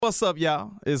What's up,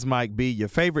 y'all? It's Mike B, your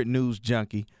favorite news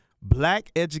junkie.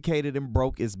 Black, Educated, and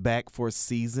Broke is back for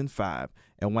season 5.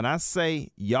 And when I say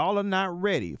y'all are not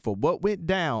ready for what went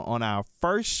down on our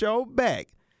first show back,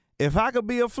 if I could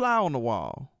be a fly on the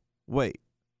wall, wait,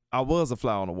 I was a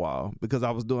fly on the wall because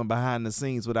I was doing behind the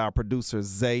scenes with our producer,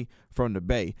 Zay from the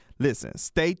Bay. Listen,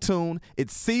 stay tuned.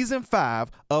 It's season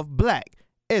 5 of Black,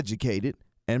 Educated,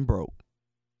 and Broke.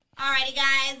 Alrighty,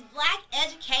 guys. Black,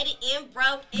 Educated, and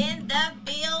Broke in the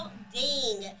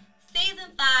building.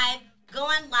 Season 5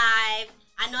 going live.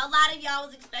 I know a lot of y'all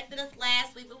was expecting us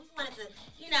last week, but we wanted to,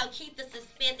 keep the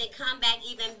suspense and come back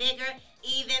even bigger,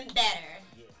 even better.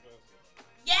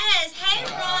 Yes. Hey,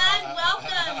 Ron.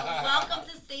 Welcome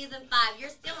to season 5. You're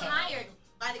still hired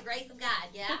by the grace of God,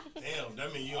 yeah? Damn,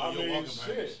 that means you're welcome,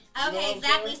 shit. Okay,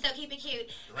 exactly. So keep it cute.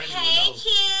 Hey,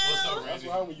 Q. What's up,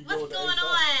 Randy? What's going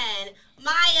on?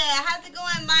 Maya, how's it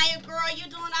going, Maya, girl? You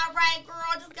doing all right,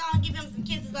 girl? Just go and give him some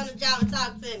kisses on the jaw and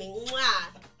talk to me. Mwah.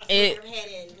 Put your head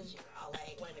in because you're all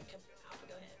like, wanting to come to your mouth.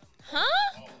 Go ahead.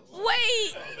 Huh?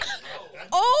 Wait.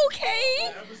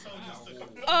 Okay.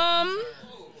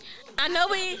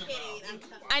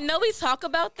 I know we talk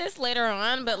about this later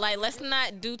on, but let's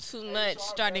not do too much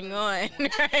starting on,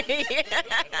 right?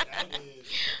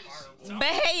 But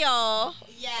hey, y'all.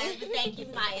 Yes, thank you,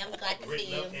 Maya. I'm glad to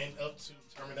see you. And up to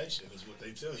termination is what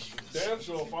they tell you. Damn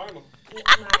sure, final.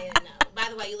 Maya, no. By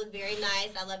the way, you look very nice.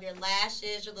 I love your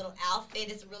lashes, your little outfit.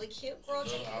 It's really cute, girl.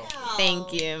 Check it out.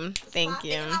 Thank you. Thank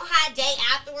you. Oh, hi, day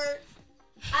afterwards.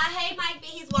 Hey, Mike B.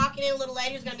 He's walking in a little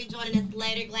later. He's going to be joining us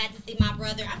later. Glad to see my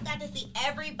brother. I'm glad to see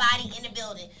everybody in the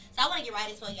building. So I want to get right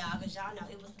into it, y'all, because y'all know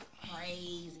it was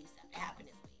crazy stuff that happened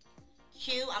this week.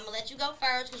 Q, I'm going to let you go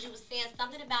first because you were saying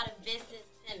something about a Vincent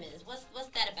Simmons. What's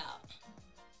that about?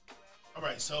 All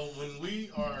right, so when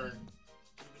we are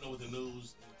keeping up with the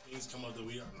news and things come up that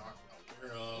we are not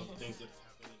aware of, things that have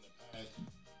happened in the past,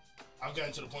 I've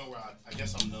gotten to the point where I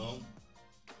guess I'm numb.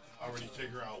 I already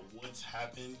figure out what's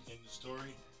happened in the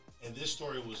story, and this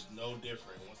story was no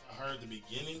different. Once I heard the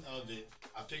beginning of it,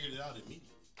 I figured it out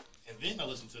immediately. And then I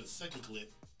listened to the second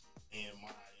clip, and my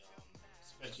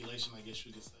speculation, I guess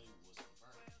you could say, was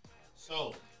confirmed.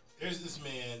 So, there's this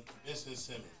man, Vincent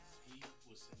Simmons. He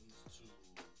was sentenced to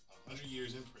 100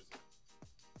 years in prison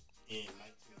in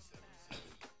 1977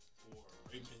 for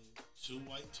raping 2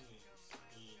 white twins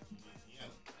in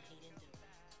Louisiana.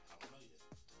 I don't know yet.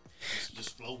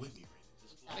 Just flow with me,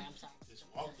 Brandon. I'm sorry. Just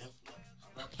walk and flow.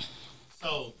 All right.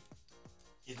 So,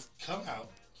 it's come out,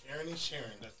 Karen and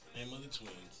Sharon, that's the name of the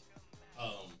twins,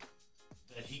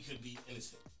 that he could be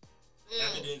innocent.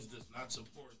 Evidence does not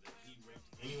support that he raped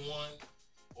anyone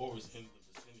or was in the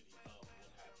vicinity of what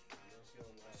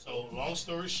happened. So, long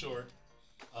story short,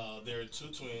 there are 2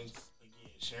 twins,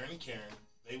 again, Sharon and Karen.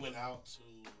 They went out to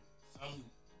some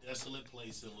desolate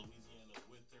place in Louisiana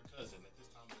with their cousin. At this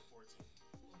time, they're 14.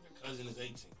 Their cousin is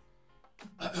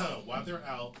 18. While they're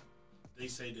out, they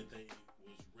say that they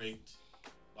was raped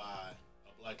by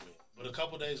a black man. But a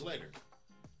couple days later.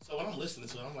 So when I'm listening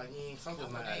to it, I'm like,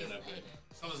 something's not adding up here.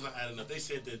 Something's not adding up. They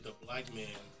said that the black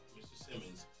man, Mr.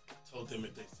 Simmons, told them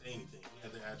if they say anything, he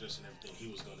had their address and everything,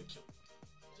 he was going to kill them.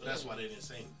 So that's why they didn't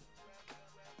say anything.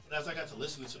 But as I got to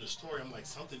listening to the story, I'm like,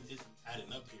 something isn't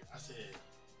adding up here. I said,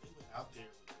 they went out there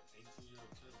with their 18-year-old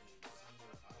cousin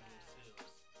somewhere by themselves.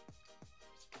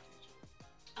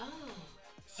 Oh.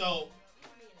 So,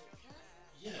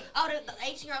 yeah. Oh, the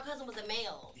 18-year-old cousin was a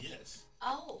male. Yes.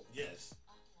 Oh. Yes.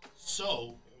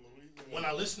 So, when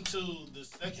I listened to the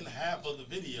second half of the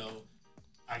video,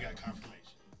 I got confirmation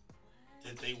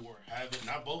that they were having,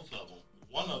 not both of them,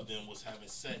 one of them was having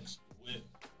sex with the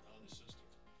other sister.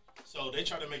 So they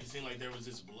tried to make it seem like there was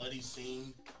this bloody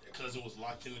scene. Their cousin was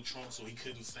locked in the trunk so he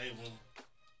couldn't save him.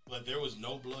 But there was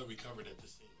no blood recovered at the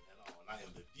scene at all. Not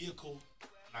in the vehicle,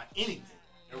 not anything.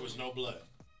 There was no blood.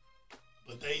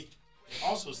 But they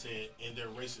also said in their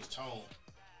racist tone,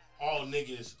 all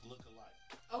niggas look alike.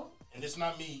 Oh. And it's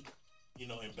not me,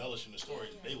 embellishing the story.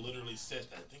 Yeah. They literally said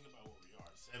that. Think about where we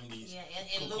are, 70s. Yeah,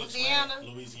 in Louisiana.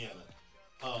 Louisiana.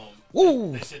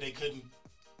 They said they couldn't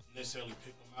necessarily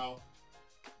pick them out.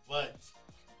 But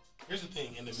here's the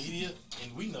thing. In the media,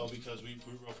 and we know because we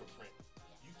wrote for print,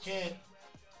 you can't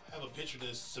have a picture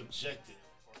that's subjective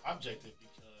or objective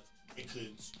because it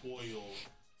could spoil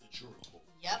the jury pool.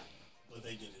 Yep. But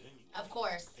they did it anyway. Of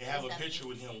course. They have a picture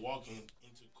with him walking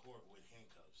into court with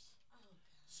handcuffs.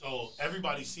 So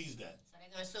everybody sees that. So they're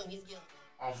going to assume he's guilty.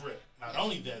 Off rip. Not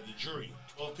only that, the jury,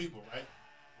 12 people, right?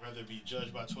 Rather be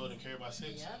judged by 12 than carried by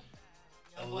 6. Yep.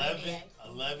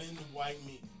 11 white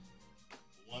men,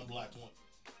 1 black woman.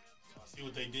 So I see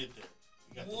what they did there.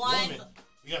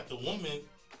 We got the woman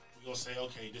we're going to say,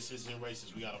 okay, this isn't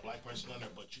racist. We got a black person on there,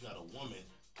 but you got a woman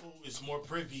who is more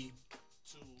privy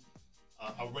to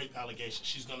a rape allegation.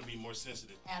 She's going to be more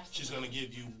sensitive. Absolutely. She's going to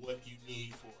give you what you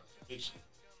need for a conviction.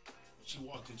 When she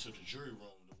walked into the jury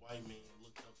room, the white man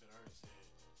looked up at her and said,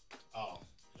 oh,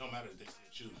 it don't matter if they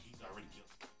said you. He's already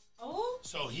guilty. Oh.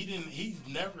 So he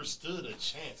never stood a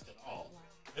chance at all.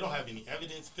 They don't have any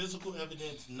evidence, physical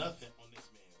evidence, nothing on this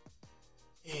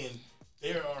man. And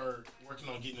they are working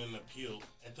on getting an appeal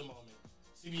at the moment.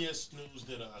 CBS News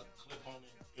did a clip on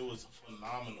it. It was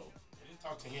phenomenal. They didn't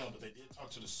talk to him, but they did talk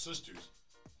to the sisters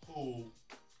who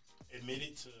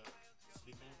admitted to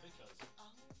sleeping with their cousin.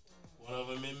 One of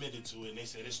them admitted to it, and they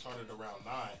said it started around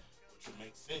 9, which would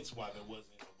make sense why there wasn't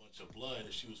a bunch of blood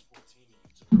if she was 14 and you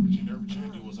took her virginity. Her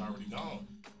virginity was already gone.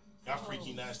 Y'all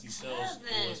freaky nasty selves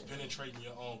was penetrating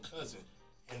your own cousin.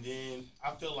 And then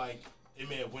I feel like they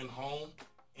may have went home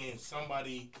and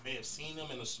somebody may have seen them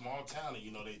in a small town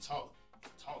and, they talk,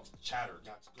 chatter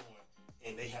got to going,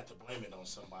 and they had to blame it on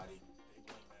somebody. They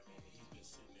blame that man, and he's been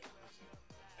sitting in prison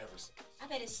ever since. I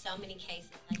bet it's so many cases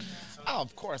like that. Oh,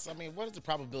 of course. I mean, what is the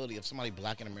probability of somebody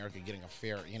black in America getting a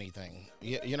fair anything?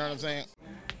 You know what I'm saying?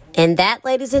 And that,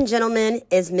 ladies and gentlemen,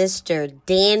 is Mr.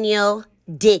 Daniel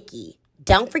Dickey.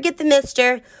 Don't forget the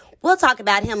Mr. We'll talk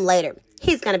about him later.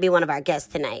 He's going to be one of our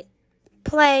guests tonight.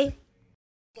 Play.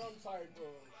 Some type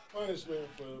of punishment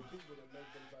for people that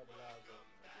make them type of lives up.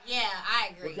 Yeah, I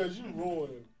agree. Because you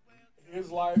ruined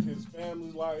his life, his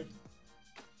family's life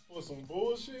for some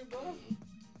bullshit, bro.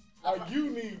 Like, you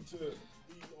need to be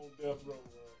on death row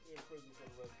in prison for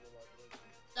the rest of your life.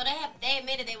 So they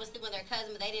admitted they was sleeping with their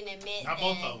cousin, but they didn't admit Not that.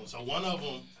 both of them. So one of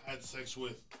them had sex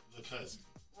with the cousin.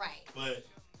 Right. But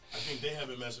I think they have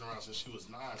been messing around since she was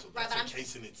 9, so Right, that's but a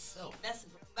case in itself.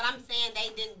 But I'm saying they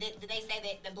didn't. Did they say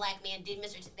that the black man did? They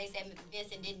said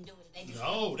Vincent didn't do it. They just.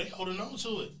 No, they holding on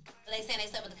to it. But they saying they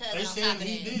slept with the cousin. They on saying top of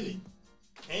he that. did it,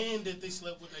 and that they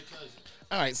slept with their cousin.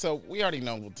 All right, so we already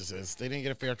know what this is. They didn't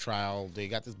get a fair trial. They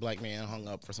got this black man hung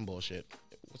up for some bullshit.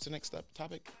 What's the next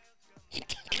topic? Wow,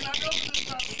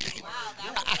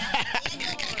 that was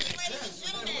ladies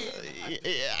and gentlemen.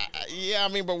 Yeah, I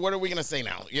mean, but what are we going to say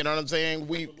now? You know what I'm saying?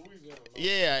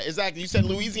 Yeah, exactly. You said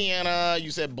Louisiana.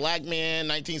 You said black man,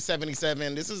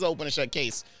 1977. This is an open and shut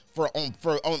case.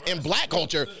 In black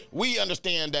culture, we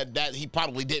understand that he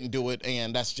probably didn't do it,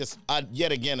 and that's just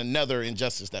yet again another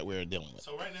injustice that we're dealing with.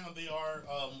 So right now they are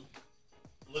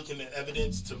looking at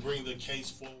evidence to bring the case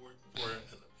forward for an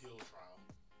appeal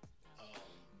trial.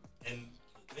 And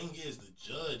the thing is, the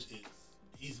judge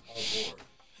he's on board.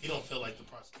 He don't feel like the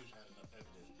prosecution had enough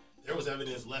evidence. There was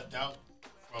evidence left out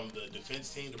from the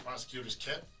defense team, the prosecutors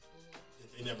kept,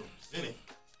 that they never presented.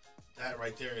 That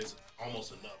right there is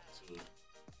almost enough to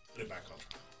put it back on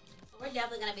trial. We're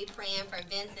definitely gonna be praying for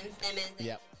Vincent Simmons.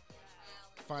 Yep.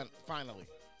 Finally.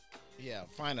 Yeah,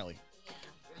 finally. Yeah.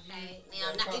 Okay.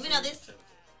 Now, even though this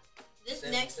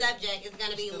next subject is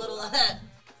gonna be a little, it's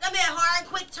gonna be a hard,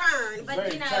 quick turn, but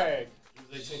Tag.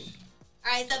 He was 18.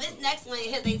 All right. So this next one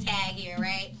is a tag here,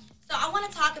 right? So I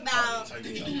want to talk about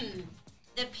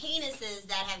the penises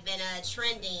that have been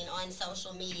trending on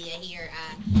social media here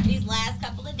these last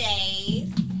couple of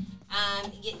days.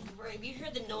 If you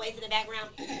hear the noise in the background,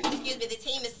 excuse me, the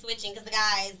team is switching because the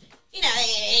guys,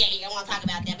 I don't want to talk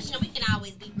about that, but we can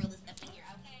always be real and stuff in here,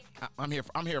 okay?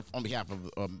 I'm here on behalf of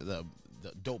the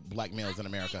dope black males in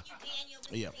America.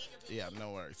 Daniel, Yeah,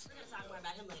 no worries. We're gonna talk more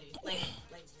about him later,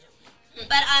 ladies and gentlemen.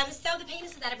 But so the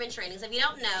penises that have been trending. So if you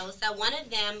don't know, so one of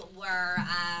them were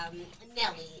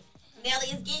Nelly. Nelly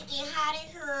is getting hot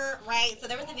in her, right? So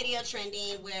there was a video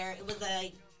trending where it was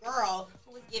a girl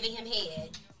who was giving him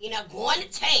head, going to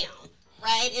town,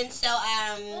 right? And so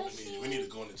We need to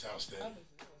go into town, Stan.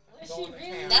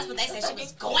 that's what they said. She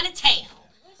was going to town.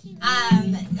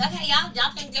 Okay,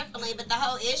 y'all think differently, but the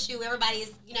whole issue,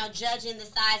 everybody's judging the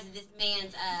size of this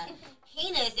man's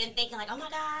penis and thinking like, oh my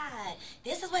God,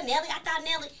 this is what Nelly. I thought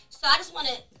Nelly. So I just want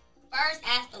to first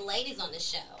ask the ladies on the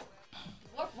show.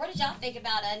 What did y'all think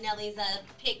about Nelly's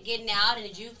pic getting out, and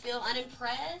did you feel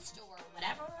unimpressed or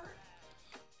whatever?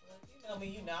 Well,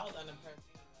 you know I was unimpressed.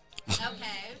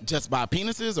 Okay. Just by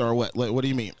penises or what? What do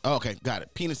you mean? Oh, okay, got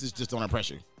it. Penises just don't impress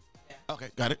you. Yeah. Okay,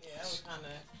 got it. Yeah, that was kind of.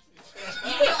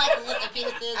 You don't like to look at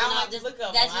penises? I don't like to look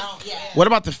up That's them. just, yeah. What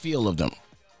about the feel of them?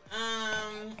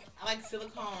 I like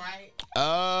silicone, right?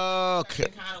 Okay.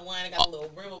 Kind of one. I got a little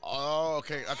rim. Oh,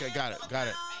 okay, got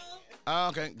it. Oh,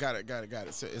 okay, got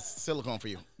it. So it's silicone for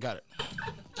you. Got it.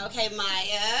 Okay,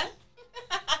 Maya.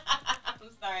 I'm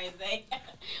sorry, Zay.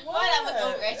 Why did I look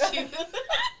over at you?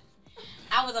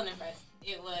 I was unimpressed.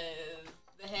 It was,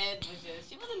 the head was just,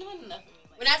 she wasn't doing nothing.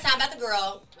 We're not talking about the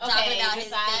girl. We're talking about his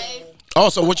size. thing.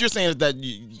 Also, what you're saying is that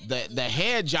the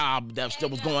head job that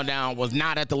was going down was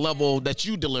not at the level that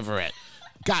you deliver at.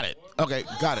 Got it. Okay,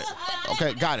 got it.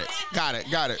 Okay, got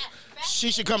it.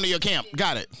 She should come to your camp.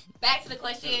 Got it. Back to the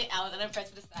question, I was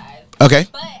unimpressed with the size. Okay.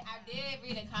 But I did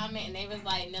read a comment, and they was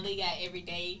like, Nelly got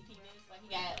everyday penis. Like, he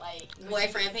got, like...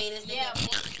 Boyfriend penis. Yeah,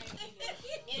 boyfriend penis.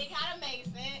 And it kind of makes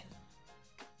sense.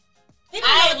 People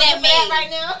I know ain't what that looking at means. right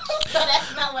now, so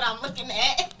that's not what I'm looking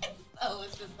at. So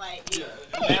it's just like...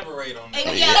 Elaborate on that.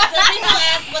 Yeah, because people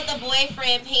ask what the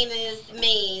boyfriend penis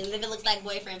means. If it looks like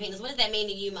boyfriend penis, what does that mean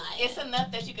to you, Mike? It's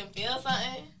enough that you can feel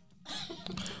something.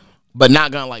 But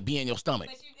not gonna like be in your stomach.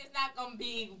 But it's not gonna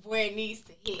be where it needs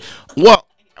to hit. Well,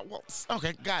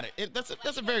 okay, got it. That's a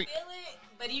very. Feel it,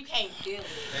 but you can't feel it.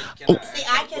 See,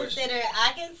 I consider.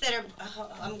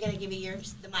 I'm gonna give you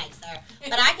the mic, sir.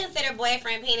 But I consider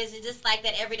boyfriend penis is just like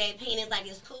that everyday penis. Like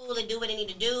it's cool to do what it need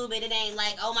to do, but it ain't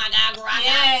like, oh my god, girl, I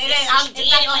got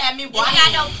It's not gonna have me It's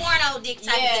not no porno dick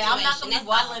type situation. I'm not gonna be That's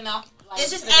waddling all. off. Like,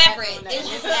 It's just to the average. bathroom. It's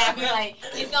just It's gonna be average. like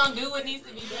it's gonna do what needs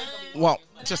to be done. Well,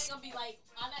 But just I ain't gonna be like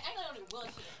I ain't gonna do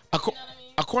wheelchair. Acco- You know what I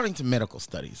mean? according to medical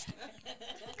studies,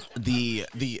 the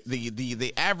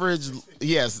average,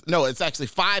 yes, no, it's actually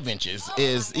 5 inches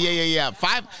is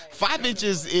 5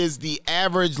 inches is the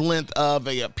average length of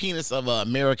a penis of an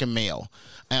American male.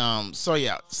 So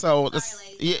that's, so it's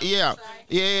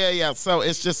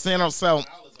just,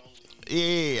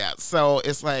 so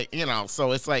it's like,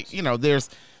 there's,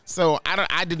 so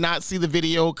I did not see the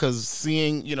video because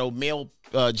seeing, male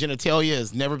genitalia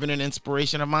has never been an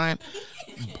inspiration of mine.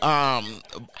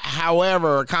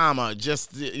 However,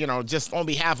 just on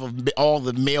behalf of all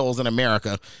the males in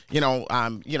America,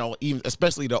 even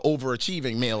especially the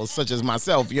overachieving males such as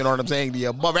myself, you know what I'm saying? The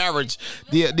above average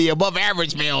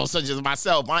males such as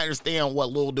myself, I understand what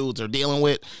little dudes are dealing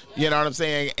with, you know what I'm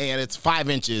saying? And it's 5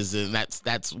 inches, and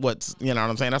that's what's, you know what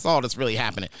I'm saying? That's all that's really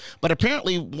happening. But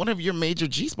apparently, one of your major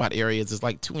G-spot areas is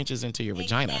like 2 inches into your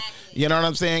vagina. You know what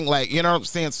I'm saying? Like, you know what I'm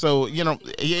saying? So, That's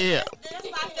why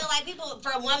I feel like people,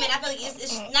 for a woman, I feel like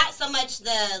it's not so much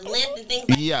the length and things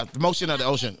like Yeah, the motion of the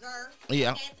ocean. girth.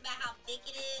 Yeah. It's about how thick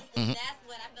it is. And that's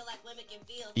what I feel like women can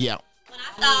feel. Yeah. When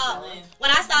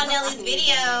I saw Nelly's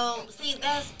video,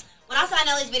 when I saw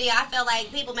Nelly's video, I felt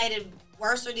like people made it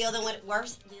worse deal than what it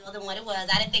was.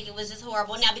 I didn't think it was just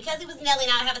horrible. Now, because he was Nelly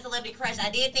and I have a celebrity crush, I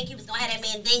did think he was gonna have that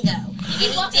mandingo. And he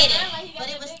didn't. But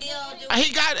it was still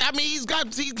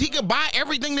He could buy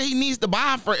everything that he needs to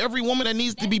buy for every woman that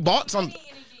needs to be bought something.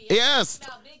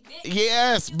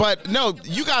 Yes, but no,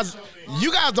 you guys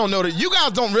don't know that. You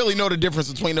guys don't really know the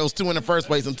difference between those two in the first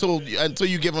place until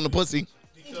you give them the pussy.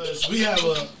 Because we have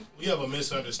a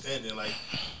misunderstanding, like,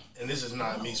 and this is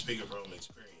not me speaking from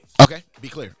experience. Okay, be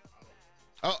clear.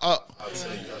 I'll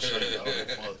tell you, I'll show you.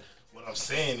 What I'm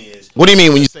saying is, What do you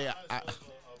mean when you say a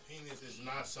penis is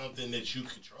not something that you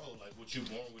control. Like what you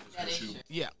born with is what you.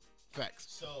 Yeah, facts.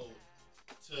 So,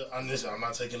 I'm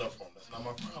not taking up for him. That's not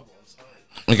my problem. I'm sorry.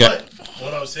 Okay. But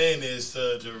what I'm saying is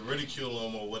to ridicule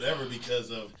him or whatever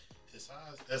because of his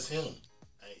size. That's him.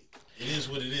 Hey, it is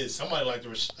what it is. Somebody like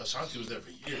Ashanti was there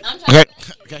for years. Okay.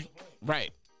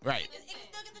 Right. It can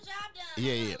still get the job done.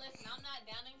 Yeah. Listen, I'm not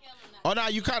downing him. Oh no,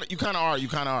 you kind of are. I'm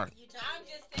just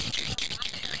saying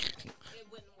it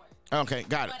wouldn't work. Okay,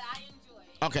 got it. But I enjoy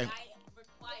it. Okay. I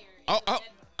require it.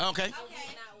 Okay. It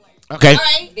would not work. Okay. All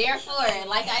right. Therefore,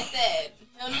 like I said,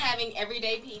 him having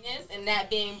everyday penis and that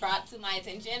being brought to my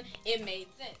attention, it made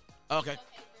sense. Okay.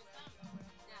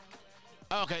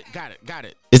 Okay, Okay, got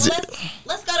it. Let's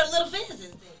go to Little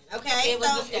Fizz's then. Okay, It was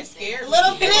so disgusting. Scared me.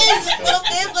 Little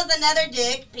Fizz was another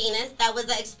dick penis that was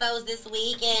exposed this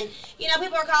week, and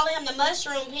people were calling him the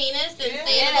mushroom penis and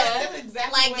saying it That's was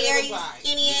exactly like what it very was like.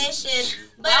 skinny-ish,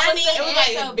 but Why I was mean, It was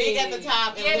like so big big. at the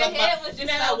top. And Yeah, it the looked head like, was just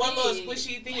that so one little big.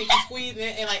 squishy thing that you squeeze in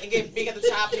and like it get big at the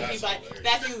top and people like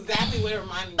that's exactly what it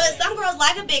reminded me. but of. some girls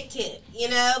like a big tit,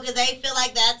 because they feel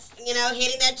like that's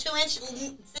hitting that 2-inch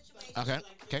situation. Okay.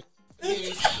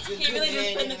 He really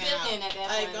just put the tip in at that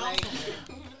Like, point.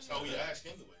 That's all we ask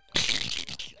anyway.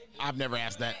 I've never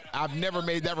asked that. I've never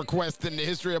made that request in the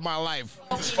history of my life.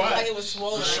 It's fine. Like it was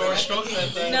swollen. Short stroking that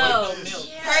thing. No. Like this.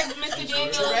 Heard Mr.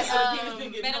 Daniels' The rest of the penis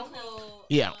didn't get medical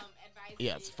Yeah. advice.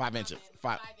 Yes, 5 inches.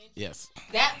 5. Yes.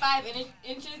 That 5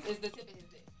 inches is the tip of his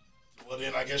dick. Well,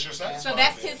 then I guess you're satisfied. So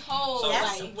that's then. his whole,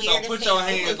 That's like, weird. So as put hell. your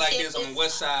hands like Tip this on is what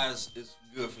fine. size is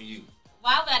good for you.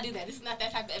 why would I do that? This is not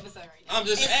that type of episode right now. I'm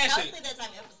just It's asking. totally that type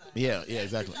of episode. Yeah,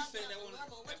 exactly. What's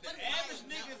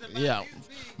Yeah.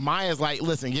 Maya's like,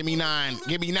 listen, give me 9,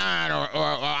 or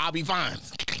I'll be fine.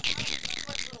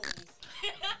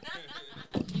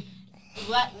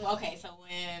 Okay, so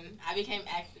when I became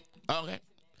active, Okay.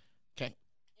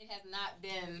 it has not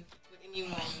been with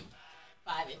anyone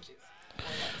 5 inches.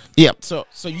 Yeah. So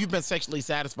you've been sexually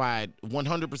satisfied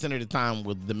 100% of the time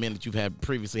with the men that you've had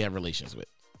previously had relations with.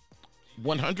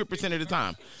 100% of the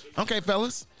time. Okay,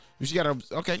 fellas. You got a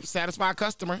satisfied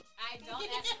customer. I don't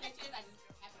ask for pictures. I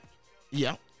just have them.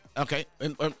 Yeah. Okay.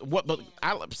 And what? But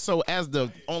so as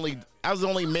the only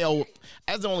male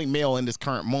in this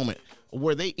current moment,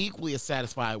 were they equally as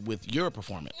satisfied with your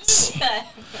performance?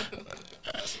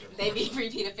 They be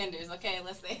repeat offenders. Okay,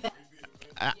 let's say that.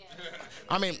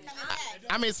 I mean,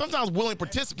 sometimes willing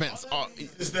participants are.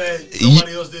 It's that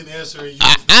somebody else didn't answer and you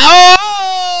just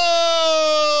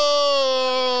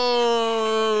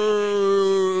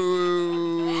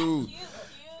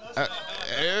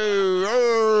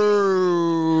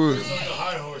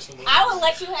I will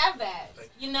let you have that.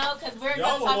 You know, because we're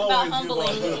going to talk about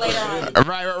humbling later on.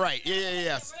 Right. Yeah. We're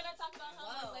going to talk about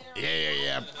humbling later on.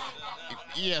 Yeah.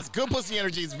 Yes, good pussy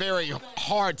energy is very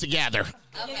hard to gather.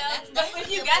 You know, but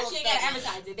if you got you, you got to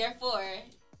advertise it. Therefore.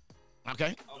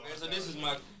 Okay, so this is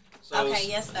my. Okay,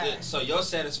 yes, sir. So your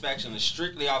satisfaction is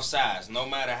strictly off size, no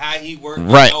matter how he works,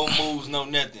 right. No moves, no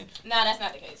nothing. No, that's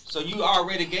not the case. So you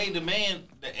already gave the man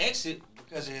the exit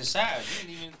because of his size. You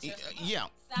didn't even yeah.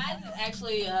 Size is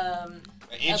actually a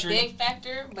big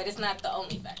factor, but it's not the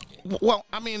only factor. Well,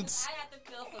 I mean, I have to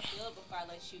feel fulfilled before I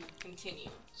let you continue.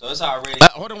 So it's already.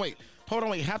 Hold on, wait.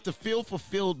 You have to feel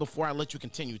fulfilled before I let you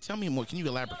continue. Tell me more. Can you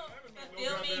elaborate?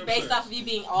 Fulfill me based off of you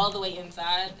being all the way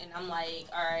inside, and I'm like,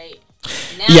 all right,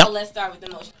 now let's start with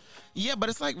emotion. Yeah, but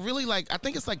it's like really like I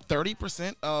think it's like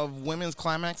 30% of women's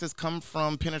climaxes come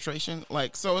from penetration.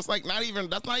 Like, so it's like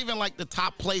that's not even like the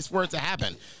top place for it to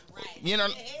happen. Right. You know?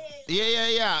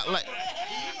 Yeah. Like.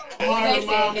 Right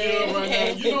now.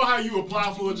 You know how you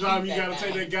apply for a job, you gotta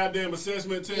take that goddamn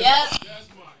assessment test. Yep.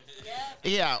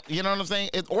 Yeah, you know what I'm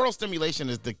saying? Oral stimulation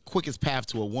is the quickest path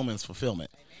to a woman's fulfillment.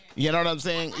 You know what I'm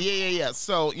saying? Yeah.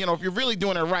 So, you know, if you're really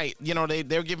doing it right, you know,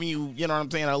 they're giving you, you know what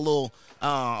I'm saying, a little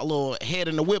head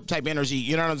in the whip type energy,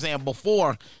 you know what I'm saying,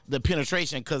 before the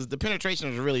penetration, because the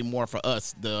penetration is really more for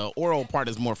us. The oral part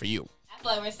is more for you. I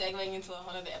feel like we're segueing into a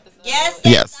whole other episode. Yes.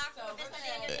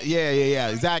 Yeah,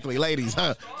 exactly. Ladies,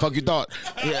 huh? Fuck your thought.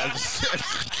 Yeah.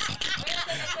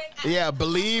 Yeah,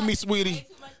 believe me, sweetie.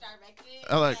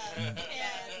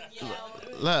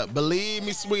 Look, believe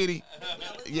me, sweetie.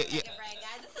 Yeah. This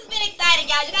has been exciting,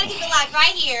 guys. You gotta keep it locked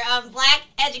right here on Black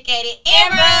Educated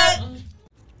and Broke.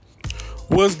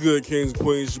 What's good, kings and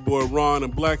queens? Your boy Ron,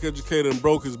 and Black Educated and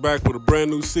Broke is back with a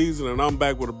brand new season, and I'm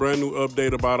back with a brand new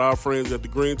update about our friends at the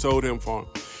Green Toad Hemp Farm.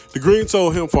 The Green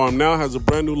Toad Hemp Farm now has a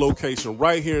brand new location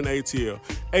right here in ATL,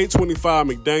 825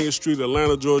 McDaniel Street,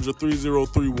 Atlanta, Georgia,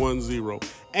 30310.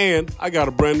 And I got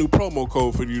a brand new promo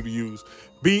code for you to use,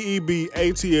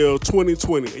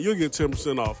 BEBATL2020, and you'll get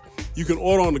 10% off. You can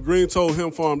order on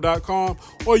thegreentoadhempfarm.com,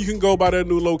 or you can go by their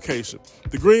new location.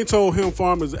 The Green Toad Hemp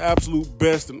Farm is the absolute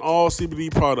best in all CBD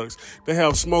products. They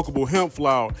have smokable hemp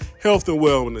flower, health and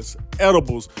wellness,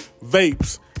 edibles,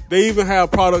 vapes. They even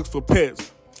have products for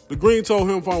pets. The Green Toad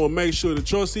Hemp Farm will make sure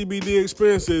that your CBD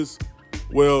experience is,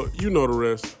 well, you know the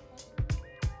rest.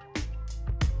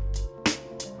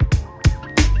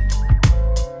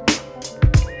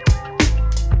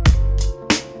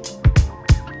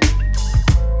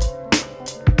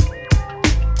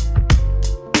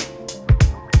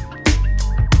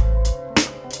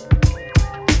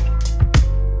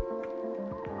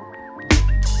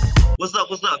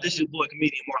 What's up? This is your boy,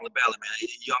 comedian Marlon Ballard, man.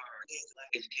 Y'all are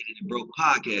Black Educated and Broke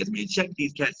podcast, man. Check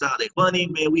these cats out. They funny,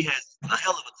 man. We had a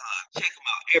hell of a time. Check them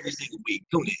out every single week.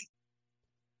 Tune in.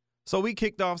 So we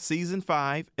kicked off season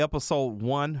 5, episode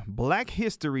 1, Black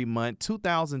History Month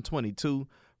 2022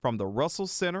 from the Russell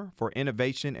Center for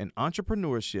Innovation and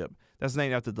Entrepreneurship. That's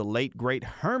named after the late, great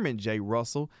Herman J.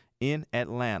 Russell in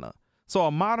Atlanta. So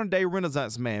a modern-day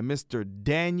Renaissance man, Mr.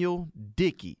 Daniel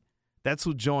Dickey, that's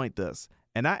who joined us.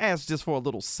 And I asked just for a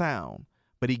little sound,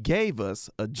 but he gave us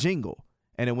a jingle,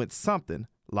 and it went something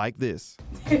like this.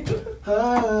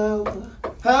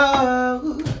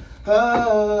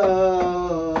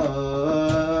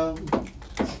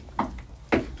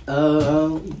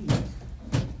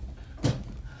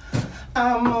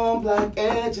 I'm on Black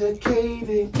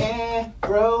Educated and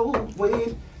Broke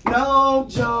with no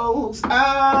jokes.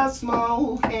 I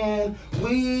smoke and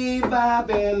we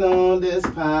vibing on this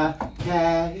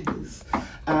podcast.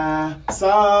 I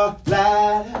saw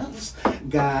laughs,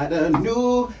 got a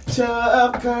new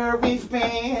Chubb Curry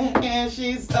fan, and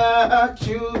she's a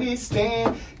cutie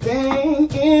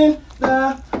standing in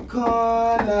the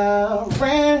corner.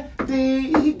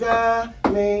 Randy got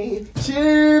me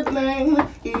chilling,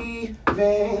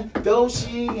 even though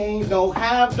she ain't no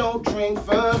have no drink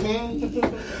for me.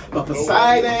 But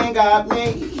Poseidon got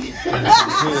me.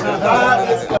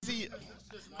 See,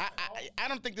 I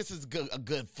don't think this is a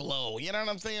good flow. You know what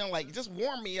I'm saying? Like, just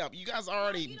warm me up. You guys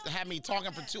already had me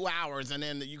talking for 2 hours, and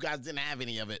then you guys didn't have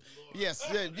any of it. Yes,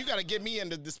 you got to get me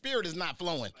into the spirit is not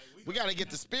flowing. We got to get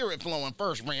the spirit flowing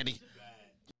first, Randy.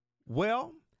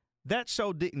 Well, that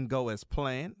show didn't go as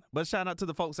planned, but shout out to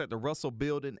the folks at the Russell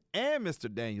Building and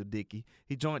Mr. Daniel Dickey.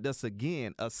 He joined us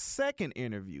again, a second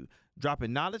interview,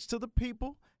 dropping knowledge to the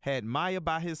people, had Maya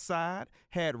by his side,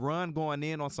 had Ron going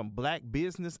in on some black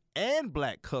business and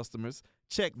black customers.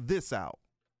 Check this out.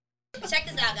 Check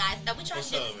this out, guys. So we tried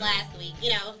to do this last week, you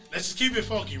know. Let's just keep it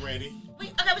funky, Randy. We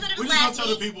just gonna tell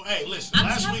the people, hey, listen,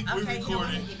 last week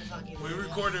we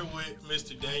recorded with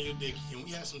Mr. Daniel Dickey, and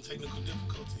we had some technical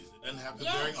difficulties. It doesn't happen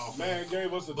very often. Man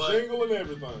gave us a jingle and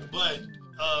everything. But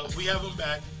we have him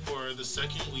back for the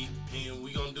second week, and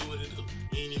we gonna do what it do.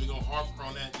 We ain't even gonna harp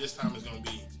on that. This time it's gonna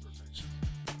be perfection.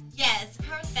 Yes,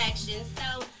 perfection.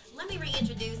 So let me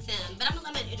reintroduce him, but I'm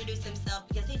gonna let him introduce himself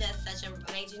because he does such an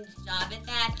amazing job at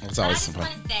that. It's but I always just fun.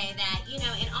 want to say that, you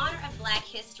know, in honor of Black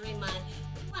History Month,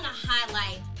 we want to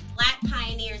highlight black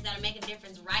pioneers that are making a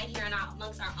difference right here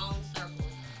amongst our own circles.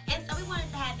 And so we wanted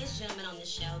to have this gentleman on the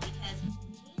show because he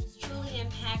is truly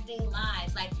impacting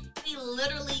lives. Like, he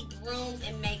literally grooms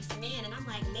and makes men. And I'm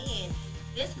like, man,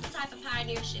 this is the type of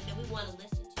pioneership that we want to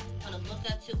listen to, we want to look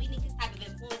up to. We need this type of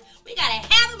influence. We got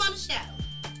to have him on the show.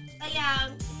 So,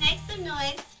 y'all, make some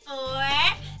noise for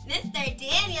Mr.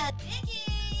 Daniel Dickey.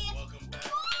 Welcome back.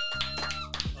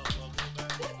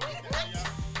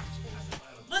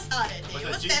 What's all that, dude?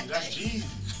 What's that? That's Jeezy.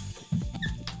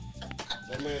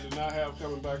 That man did not have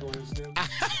coming back on his schedule.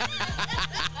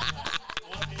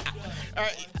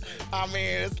 I mean,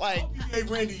 it's like. You gave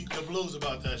Randy the blues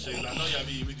about that shit. I know y'all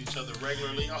be with each other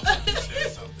regularly. I hope you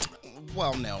said something.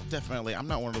 Well, no, definitely. I'm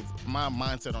not one of those. My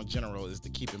mindset on general is to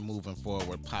keep it moving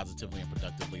forward positively and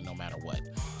productively no matter what.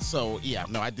 So, yeah,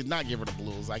 no, I did not give her the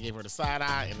blues. I gave her the side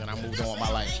eye, and then I moved on with my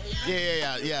life.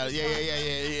 Yeah,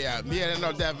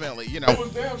 no, definitely. You know. It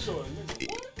was damn short,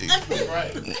 nigga.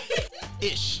 Right.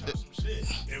 Ish. Shit.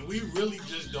 And we really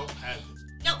just don't have it.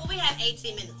 No, well, we have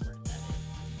 18 minutes worth of it.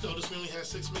 So this we only had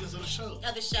 6 minutes of the show.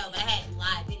 Of the show, but I had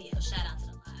live video. Shout out to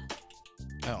the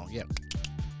live. Oh, yeah.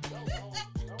 No,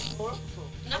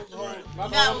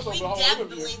 we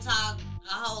definitely talk a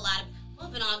whole lot of.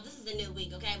 Moving on, this is a new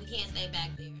week, okay? We can't stay back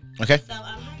there. Okay. So,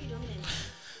 how are you doing today?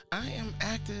 I am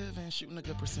active and shooting a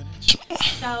good percentage.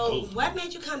 So, what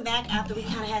made you come back after we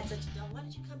kind of had such a Why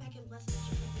did you come back and bless us?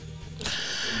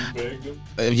 You begged him.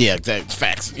 Yeah, exactly.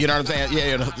 Facts. You know what I'm saying?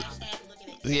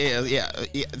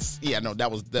 Yeah. No,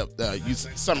 that was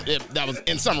that was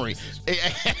in summary.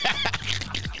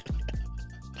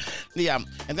 Yeah,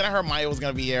 and then I heard Maya was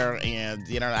gonna be here, and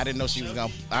you know I didn't know she was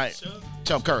gonna.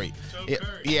 Chubb Curry.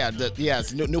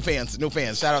 New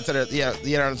fans. Shout out to the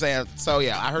you know what I'm saying. So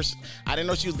yeah, I didn't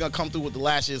know she was gonna come through with the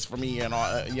lashes for me and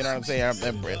all. You know what I'm saying?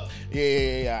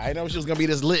 Yeah. I know she was gonna be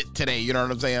this lit today. You know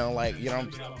what I'm saying? Like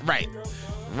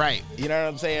right. You know what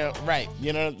I'm saying? Right.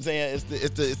 You know what I'm saying?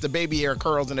 It's the baby hair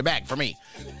curls in the back for me.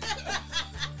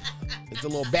 It's a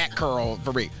little back curl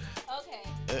for me.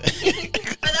 Okay.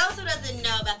 For those who doesn't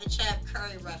know about the Chubb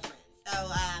Curry reference,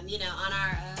 so you know, on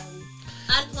our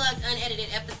unplugged, unedited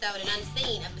episode and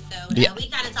unseen episode, we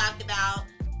kind of talked about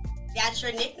that's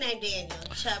your nickname, Daniel,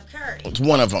 Chubb Curry. It's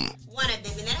one of them. One of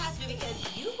them, and that has to be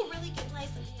because you really can play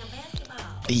some damn basketball.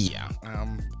 Yeah.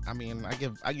 I mean, I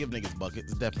give niggas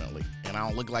buckets definitely, and I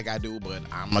don't look like I do, but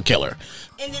I'm a killer.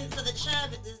 And then so the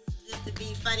Chubb is to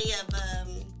be funny of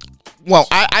Well,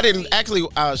 I didn't actually.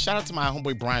 Shout out to my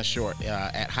homeboy Brian Short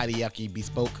at Hideaki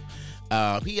Bespoke.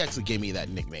 He actually gave me that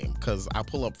nickname because I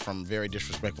pull up from very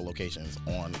disrespectful locations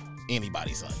on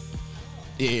anybody's son.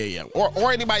 Yeah.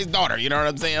 Or anybody's daughter. You know what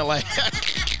I'm saying? Like,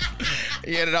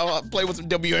 you know, I play with some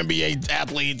WNBA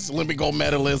athletes, Olympic gold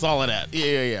medalists, all of that.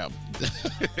 Yeah.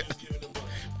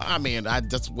 I mean,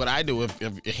 that's what I do.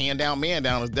 If hand down, man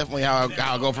down is definitely how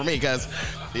I go for me. Because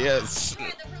yes.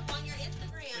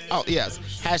 Oh yes.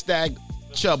 Hashtag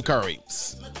Chubb Curry.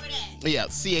 Yeah.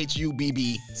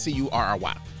 CHUBBCURRY.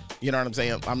 You know what I'm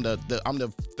saying? I'm the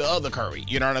other Curry.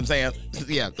 You know what I'm saying?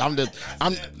 Yeah. I'm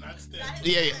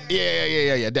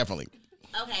yeah. Definitely.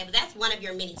 Okay, but that's one of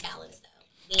your many talents, though.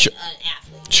 Being Sure. an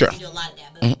athlete. Sure. You do a lot of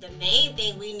that. But the main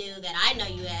thing we knew that I know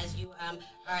you as, you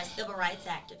are a civil rights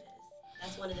activist.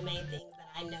 That's one of the main things that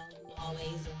I know you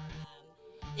always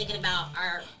are thinking about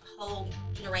our whole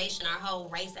generation, our whole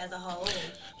race as a whole,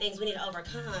 and things we need to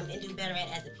overcome and do better at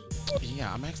as a people.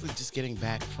 Yeah, I'm actually just getting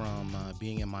back from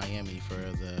being in Miami for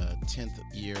the 10th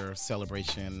year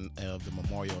celebration of the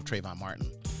memorial of Trayvon Martin.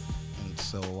 And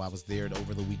So I was there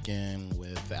over the weekend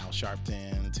with Al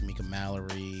Sharpton, Tamika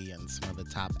Mallory, and some other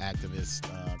top activists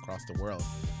across the world.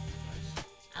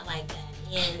 I like that.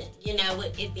 And, you know,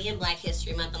 with it being Black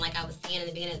History Month, and like I was saying in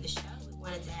the beginning of the show, we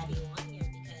wanted to have you on here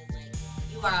because, like,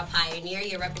 you are a pioneer.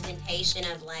 You're a representation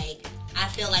of, like, I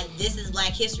feel like this is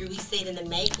Black history. We see it in the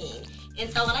making. And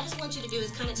so what I just want you to do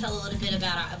is kind of tell a little bit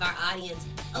about our audience,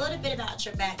 a little bit about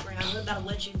your background, a little about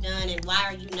what you've done, and why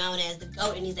are you known as the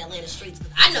GOAT in these Atlanta streets?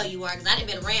 Because I know you are, because I've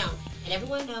been around, and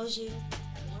everyone knows you.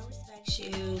 Everyone respects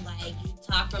you. Like, you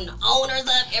talk from the owners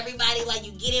up, everybody, like,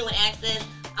 you get in with access.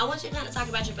 I want you to kind of talk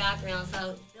about your background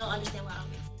so they'll understand why I don't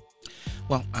make sense.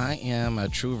 Well, I am a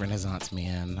true Renaissance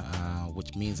man,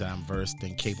 which means that I'm versed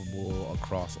and capable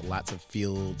across lots of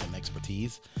fields and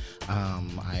expertise.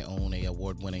 I own a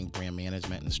award-winning brand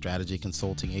management and strategy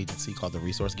consulting agency called the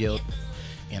Resource Guild.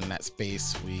 In that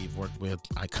space, we've worked with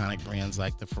iconic brands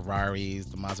like the Ferraris,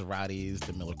 the Maseratis,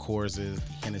 the Miller Coorses,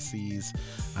 the Hennessy's,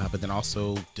 but then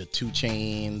also the 2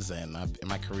 Chainz. And in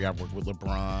my career, I've worked with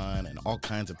LeBron and all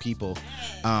kinds of people.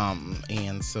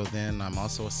 And so then I'm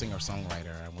also a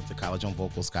singer-songwriter. I went to college on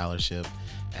vocal scholarship.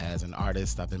 As an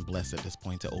artist, I've been blessed at this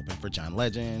point to open for John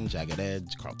Legend, Jagged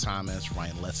Edge, Carl Thomas,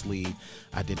 Ryan Leslie.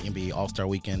 I did NBA All-Star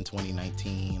Weekend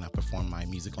 2019. I performed my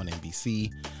music on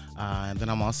NBC. And then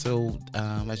I'm also,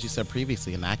 as you said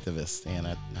previously, an activist, and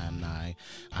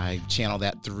I channel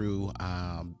that through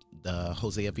the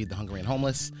Hosea Feed the Hungry and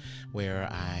Homeless, where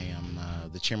I am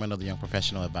the chairman of the Young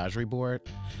Professional Advisory Board,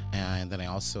 and then I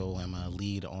also am a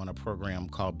lead on a program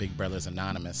called Big Brothers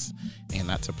Anonymous, and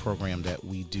that's a program that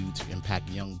we do to impact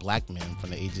young Black men from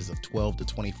the ages of 12 to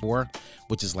 24,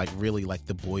 which is like really like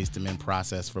the Boys to Men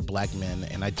process for Black men,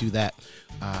 and I do that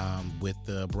with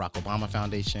the Barack Obama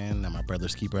Foundation and my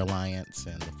Brothers Keeper Alliance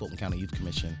and the Fulton County Youth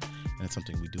Commission, and it's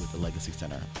something we do at the Legacy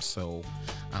Center. So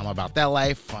I'm about that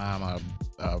life. I'm a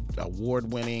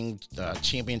award-winning,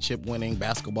 championship-winning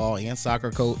basketball and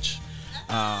soccer coach.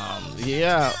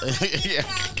 Yeah,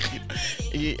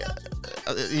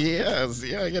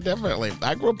 definitely.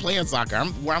 I grew up playing soccer.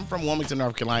 I'm from Wilmington,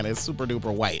 North Carolina. It's super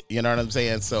duper white. You know what I'm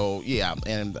saying? So yeah,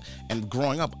 and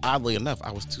growing up, oddly enough,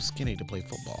 I was too skinny to play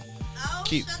football. Oh,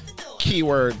 shut the door.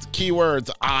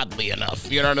 Keywords. Oddly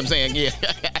enough, you know what I'm saying? Yeah.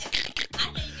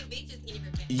 I know you can be too skinny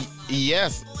for football.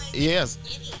 Yes.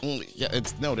 Yeah,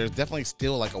 there's definitely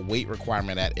still like a weight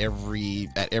requirement at every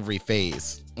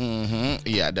phase.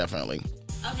 Yeah, definitely.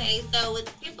 Okay, so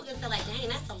with people can say like, dang,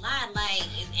 that's a lot. Like,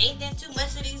 ain't that too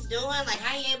much that he's doing? Like,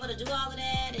 how you able to do all of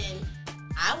that? And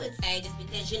I would say just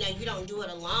because, you don't do it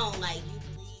alone, like you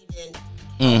believe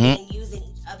in using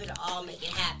each other to all make it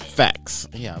happen. Facts.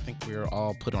 Yeah, I think we're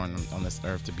all put on this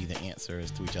earth to be the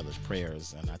answers to each other's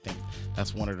prayers. And I think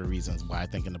that's one of the reasons why I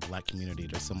think in the Black community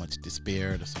there's so much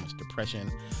despair, there's so much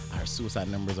depression. Our suicide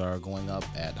numbers are going up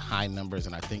at high numbers,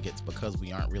 and I think it's because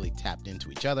we aren't really tapped into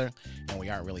each other and we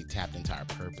aren't really tapped into our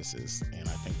purposes. And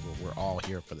I think we're all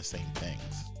here for the same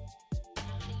things.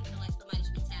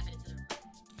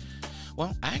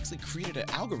 Well, I actually created an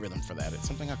algorithm for that. It's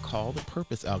something I call the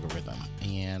purpose algorithm,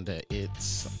 and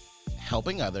it's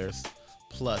helping others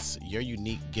plus your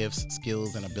unique gifts,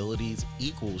 skills, and abilities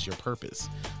equals your purpose.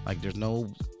 Like, there's no,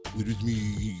 it is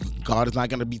me. God is not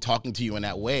going to be talking to you in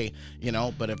that way,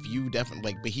 but if you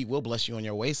definitely, but he will bless you on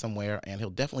your way somewhere, and he'll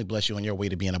definitely bless you on your way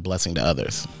to being a blessing to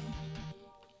others.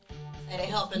 They're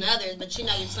helping others, but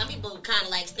some people kind of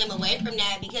like stem away from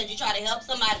that because you try to help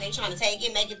somebody, they trying to take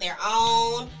it, make it their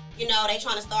own. They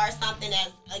trying to start something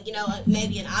that's,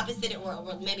 maybe an opposite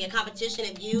or maybe a competition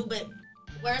of you. But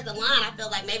where's the line? I feel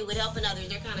like maybe with helping others,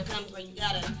 there kind of comes where you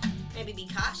gotta maybe be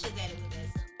cautious at it with this.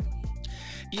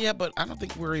 Yeah, but I don't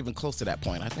think we're even close to that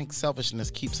point. I think selfishness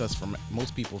keeps us from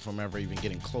most people from ever even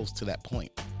getting close to that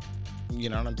point. You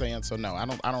know what I'm saying? So no, I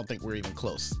don't think we're even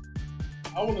close.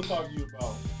 I want to talk to you about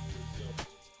yourself.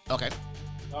 Okay.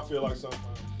 I feel like sometimes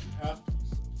you have to be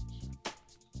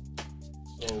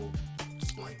selfish. So,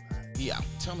 yeah,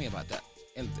 tell me about that,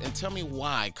 and tell me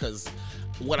why. Because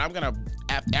what I'm gonna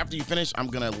after you finish, I'm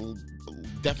gonna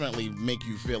definitely make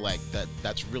you feel like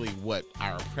that's really what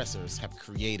our oppressors have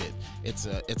created. It's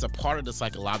a part of the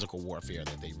psychological warfare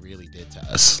that they really did to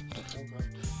us. Okay.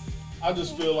 I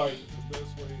just feel like the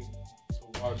best way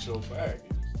to watch your back is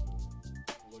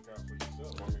to look out for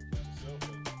yourself. I mean, put yourself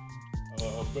in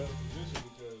a better position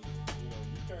because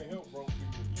you can't help broke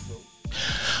people if you broke.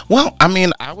 Well, I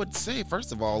mean, I would say,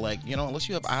 first of all, unless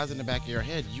you have eyes in the back of your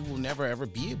head, you will never, ever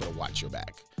be able to watch your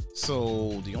back.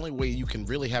 So the only way you can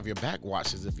really have your back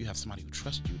watched is if you have somebody who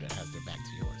trusts you that has their back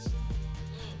to yours.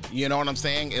 You know what I'm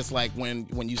saying? It's like when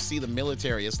you see the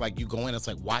military, it's like you go in, it's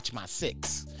like, watch my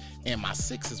 6. And my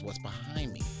 6 is what's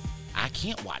behind me. I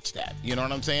can't watch that. You know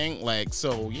what I'm saying? Like,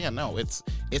 so yeah, no, it's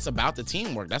about the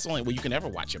teamwork. That's the only way you can ever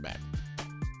watch your back.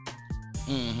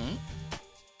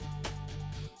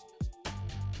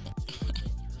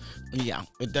 Yeah,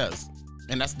 it does.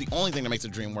 And that's the only thing that makes a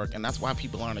dream work, and that's why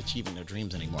people aren't achieving their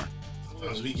dreams anymore.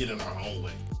 Sometimes we get in our own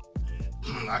way.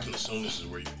 And I can assume this is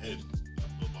where you're headed.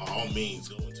 But by all means,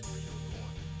 go into where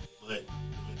you're going. But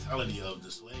the mentality of the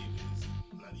slave is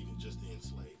not even just the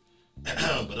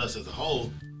enslaved, but us as a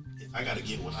whole. I got to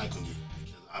get what I can get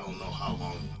because I don't know how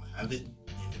long I'm going to have it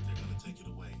and if they're going to take it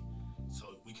away. So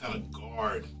we kind of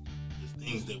guard the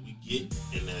things that we get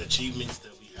and the achievements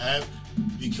that we have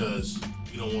because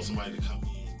we don't want somebody to come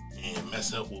in and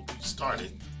mess up what we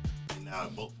started and now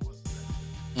both of us.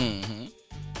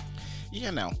 Yeah,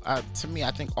 no. To me,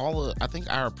 I think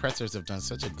our oppressors have done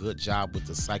such a good job with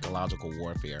the psychological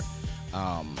warfare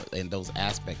and those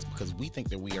aspects because we think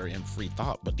that we are in free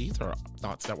thought, but these are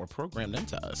thoughts that were programmed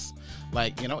into us.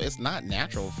 Like, it's not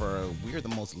natural we're the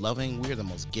most loving, we're the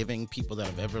most giving people that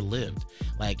have ever lived.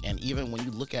 Like, and even when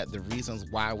you look at the reasons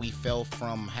why we fell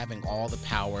from having all the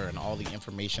power and all the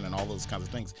information and all those kinds of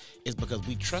things is because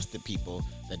we trusted people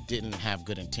that didn't have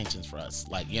good intentions for us.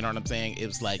 Like, you know what I'm saying? It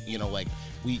was like,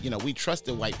 we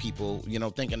trusted white people,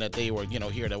 thinking that they were,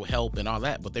 here to help and all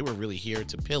that, but they were really here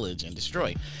to pillage and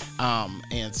destroy.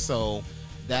 And so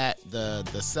that the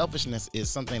selfishness is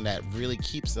something that really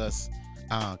keeps us,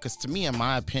 because to me, in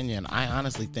my opinion, I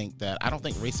honestly think that I don't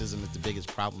think racism is the biggest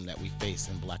problem that we face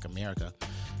in Black America.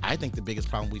 I think the biggest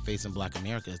problem we face in Black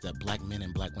America is that Black men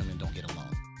and Black women don't get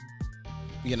along.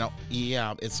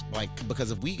 It's like,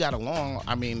 because if we got along,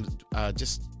 I mean,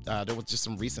 there was just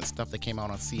some recent stuff that came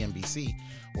out on CNBC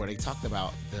where they talked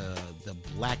about the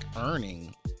Black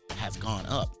earning has gone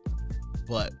up,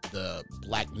 but the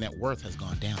Black net worth has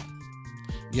gone down.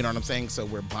 You know what I'm saying? So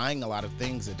we're buying a lot of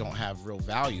things that don't have real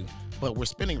value, but we're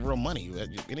spending real money.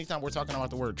 Anytime we're talking about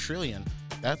the word trillion,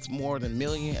 that's more than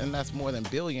million and that's more than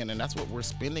billion, and that's what we're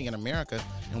spending in America,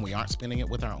 and we aren't spending it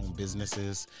with our own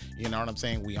businesses. You know what I'm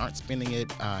saying? We aren't spending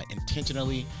it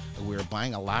intentionally. We're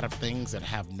buying a lot of things that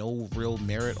have no real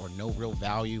merit or no real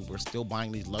value. We're still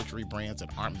buying these luxury brands that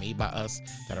aren't made by us,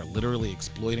 that are literally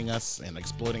exploiting us and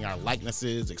exploiting our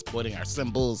likenesses, exploiting our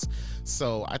symbols.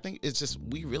 So I think it's just,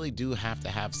 we really do have to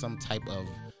have some type of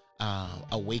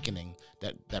awakening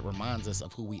that reminds us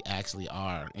of who we actually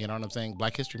are. You know what I'm saying?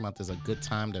 Black History Month is a good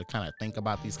time to kind of think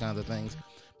about these kinds of things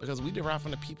because we derive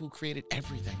from the people who created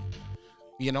everything.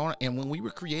 And when we were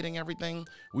creating everything,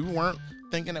 we weren't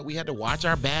thinking that we had to watch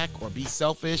our back or be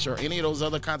selfish or any of those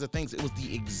other kinds of things. It was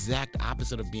the exact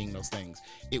opposite of being those things.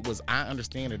 It was, I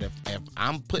understand that if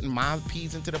I'm putting my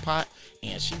peas into the pot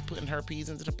and she's putting her peas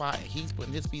into the pot and he's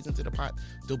putting his peas into the pot,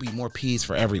 there'll be more peas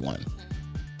for everyone.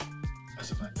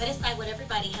 But it's like with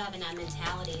everybody having that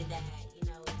mentality that,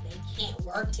 they can't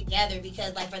work together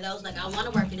because, like, for those, like, I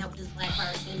want to work and help this Black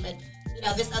person, but,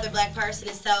 this other Black person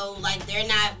is so, like, they're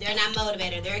not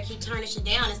motivated. They're keep turning shit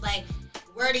down. It's like,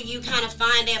 where do you kind of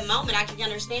find that moment? I can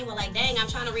understand, well, like, dang, I'm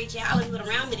trying to reach out and people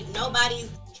around me. Nobody's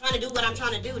trying to do what I'm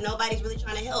trying to do. Nobody's really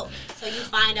trying to help. So you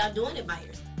find out doing it by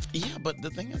yourself. Yeah, but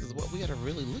the thing is what we got to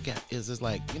really look at is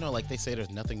like, like they say there's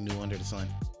nothing new under the sun.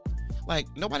 Like,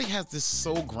 nobody has this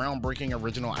so groundbreaking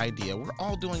original idea. We're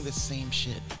all doing the same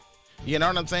shit. You know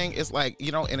what I'm saying? It's like,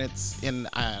 and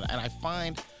I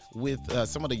find with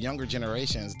some of the younger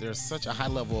generations, there's such a high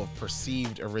level of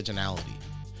perceived originality.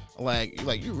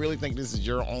 Like you really think this is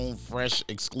your own fresh,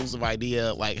 exclusive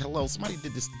idea? Like, hello, somebody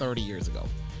did this 30 years ago.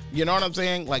 You know what I'm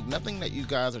saying? Like, nothing that you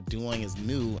guys are doing is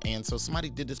new. And so somebody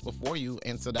did this before you.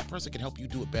 And so that person can help you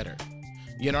do it better.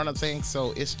 You know what I'm saying?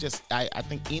 So it's just, I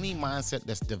think any mindset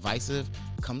that's divisive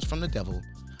comes from the devil,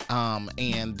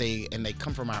 and they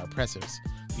come from our oppressors.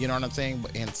 You know what I'm saying?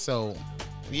 And so,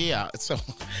 yeah,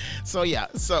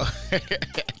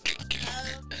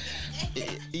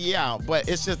 yeah, but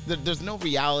it's just there's no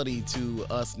reality to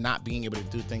us not being able to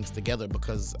do things together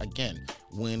because, again,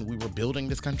 when we were building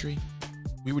this country,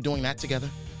 we were doing that together.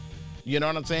 You know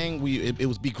what I'm saying? It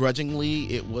was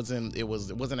begrudgingly. It wasn't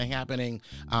happening.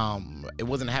 It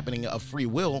wasn't happening of free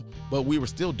will, but we were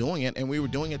still doing it, and we were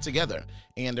doing it together.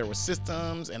 And there were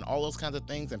systems and all those kinds of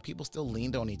things, and people still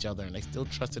leaned on each other, and they still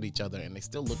trusted each other, and they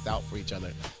still looked out for each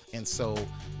other. And so,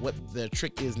 what the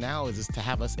trick is now is to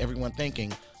have everyone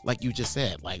thinking, like you just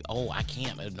said, like, oh, I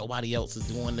can't. Nobody else is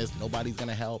doing this. Nobody's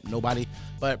gonna help. Nobody.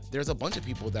 But there's a bunch of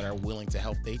people that are willing to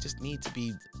help. They just need to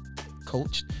be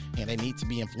coached, and they need to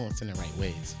be influenced in the right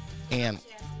ways. And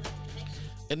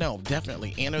No,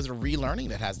 definitely. And there's a relearning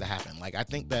that has to happen. Like, I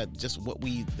think that just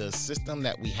the system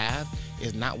that we have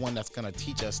is not one that's going to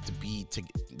teach us to be,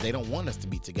 they don't want us to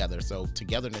be together. So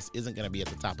togetherness isn't going to be at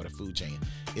the top of the food chain.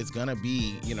 It's going to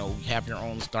be, have your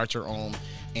own, start your own.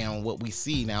 And what we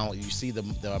see now, you see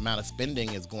the amount of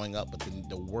spending is going up, but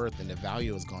the worth and the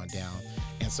value has gone down.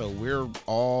 And so we're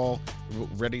all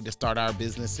ready to start our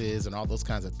businesses and all those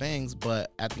kinds of things.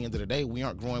 But at the end of the day, we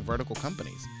aren't growing vertical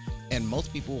companies. And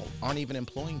most people aren't even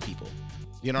employing people.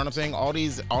 You know what I'm saying? All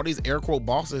these air quote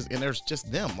bosses, and there's just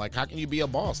them. Like, how can you be a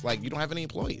boss? Like, you don't have any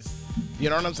employees. You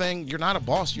know what I'm saying? You're not a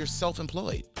boss. You're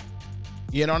self-employed.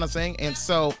 You know what I'm saying? And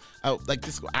so, like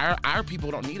this, our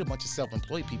people don't need a bunch of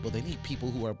self-employed people. They need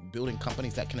people who are building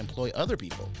companies that can employ other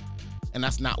people. And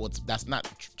that's not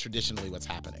traditionally what's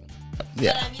happening.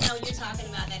 Yeah. But you're talking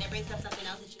about that. It brings up something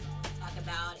else that you want to talk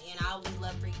about, and I would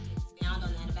love for you to expound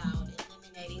on that about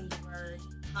eliminating the word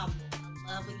humble.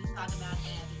 I love when you talk about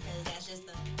that because that's just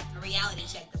a reality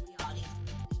check that we all need to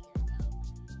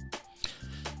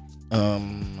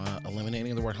do.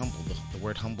 Eliminating the word humble. The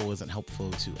word humble isn't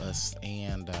helpful to us,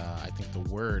 and I think the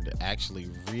word actually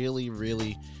really,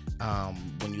 really,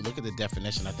 when you look at the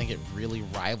definition, I think it really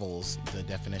rivals the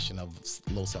definition of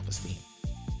low self-esteem.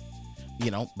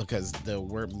 Because the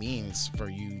word means for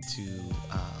you to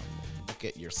look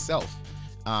at yourself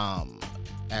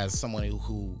as someone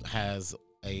who has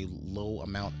a low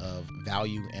amount of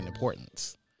value and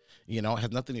importance. It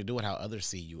has nothing to do with how others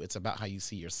see you. It's about how you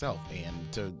see yourself.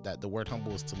 And that the word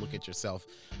humble is to look at yourself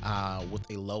with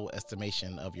a low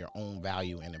estimation of your own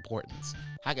value and importance.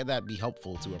 How could that be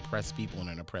helpful to oppressed people in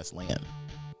an oppressed land?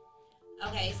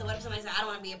 Okay, so what if somebody says, I don't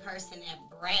want to be a person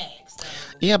that brags? So.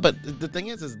 Yeah, but the thing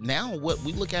is now what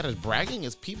we look at as bragging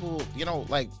is people,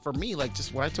 like for me, like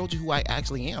just what I told you who I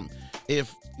actually am.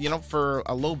 If, for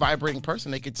a low vibrating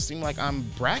person, they could seem like I'm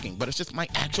bragging, but it's just my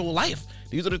actual life.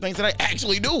 These are the things that I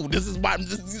actually do.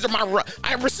 I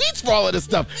have receipts for all of this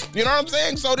stuff. You know what I'm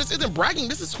saying? So this isn't bragging.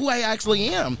 This is who I actually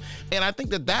am. And I think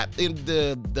that in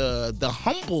the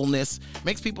humbleness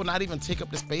makes people not even take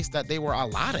up the space that they were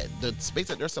allotted, the space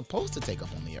that they're supposed to take up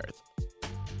on the earth.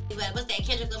 What's that,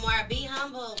 Kendrick Lamar? Be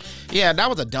humble. Yeah, that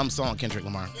was a dumb song, Kendrick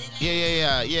Lamar.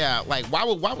 Yeah. Like, why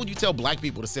would you tell black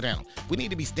people to sit down? We need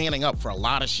to be standing up for a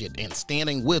lot of shit and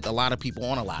standing with a lot of people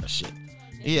on a lot of shit.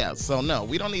 Yeah, so no,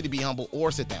 we don't need to be humble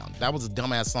or sit down. That was a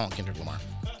dumbass song, Kendrick Lamar.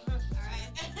 All right.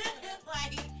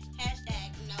 Like, hashtag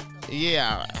no.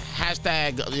 Yeah,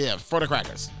 hashtag, yeah, for the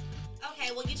crackers. Okay,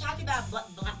 well, you talked about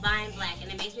buying black,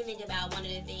 and it makes me think about one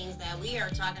of the things that we are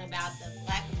talking about, the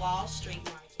Black Wall Street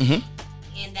Market.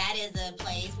 Mm-hmm. And that is a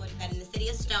place in the city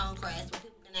of Stonecrest where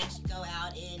people can actually go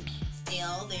out and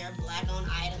sell their black-owned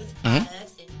items,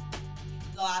 products, and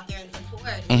go out there and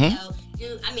support.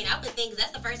 I would think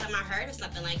that's the first time I heard of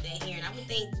something like that here, and I would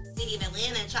think the city of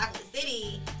Atlanta and Chocolate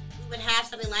City would have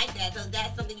something like that. So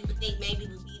that's something you would think maybe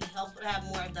would be helpful to have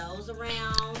more of those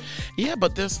around. Yeah,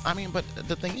 but the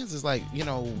thing is like,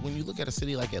 when you look at a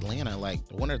city like Atlanta, like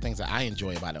one of the things that I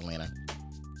enjoy about Atlanta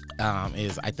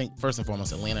is I think first and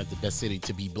foremost, Atlanta is the best city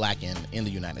to be black in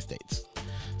the United States.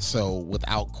 So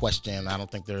without question, I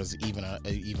don't think there's even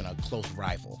a close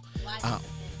rival.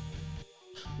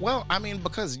 Well,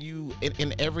 because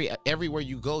in everywhere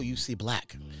you go, you see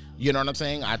black. You know what I'm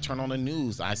saying? I turn on the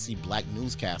news, I see black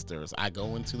newscasters. I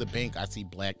go into the bank, I see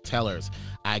black tellers.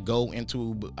 I go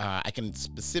into, I can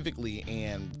specifically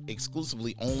and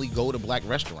exclusively only go to black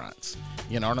restaurants.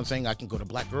 You know what I'm saying? I can go to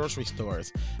black grocery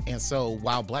stores. And so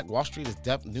while Black Wall Street is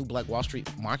new Black Wall Street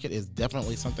market is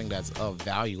definitely something that's of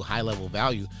value, high level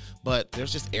value, but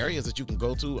there's just areas that you can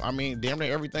go to. Damn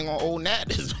near everything on Old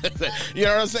Nat is, you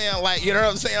know what I'm saying?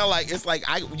 Like, it's like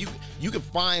you can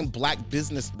find black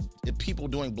business, people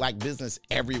doing black business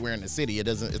everywhere in the city.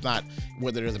 It's not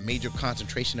whether there's a major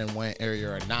concentration in one area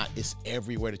or not, it's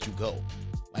everywhere that you go.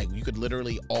 Like, you could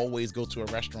literally always go to a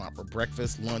restaurant for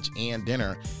breakfast, lunch, and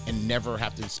dinner and never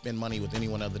have to spend money with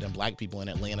anyone other than black people in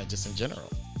Atlanta just in general.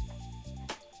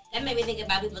 That made me think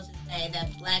about people to say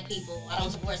that black people, I don't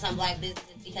support some black businesses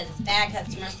because it's bad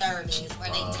customer service or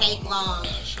they take long.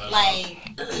 Like,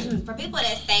 for people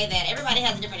that say that, everybody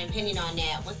has a different opinion on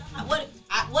that.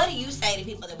 What do you say to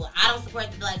people that, well, I don't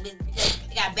support the black business because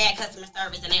they got bad customer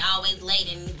service and they always late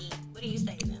and what do you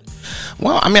say to them?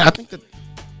 Well, I think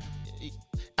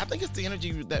it's the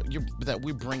energy that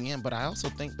we bring in, but I also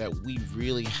think that we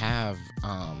really have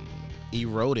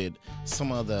eroded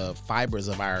some of the fibers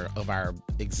of our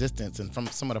existence and from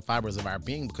some of the fibers of our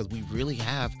being, because we really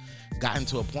have gotten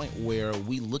to a point where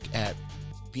we look at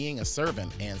being a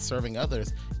servant and serving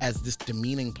others as this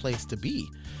demeaning place to be.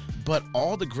 But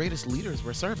all the greatest leaders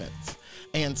were servants.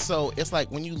 And so it's like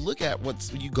when you look at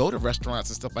you go to restaurants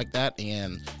and stuff like that,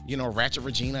 and Ratchet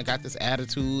Regina got this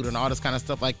attitude and all this kind of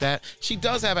stuff like that. She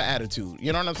does have an attitude.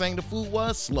 You know what I'm saying? The food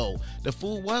was slow. The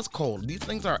food was cold. These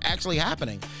things are actually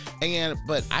happening.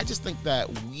 But I just think that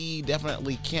we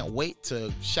definitely can't wait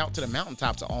to shout to the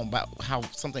mountaintops about how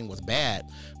something was bad,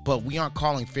 but we aren't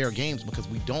calling fair games because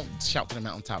we don't shout to the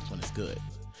mountaintops when it's good.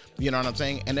 You know what I'm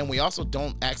saying? And then we also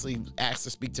don't actually ask to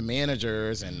speak to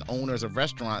managers and owners of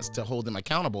restaurants to hold them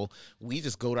accountable. We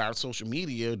just go to our social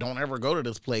media, don't ever go to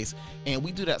this place. And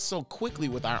we do that so quickly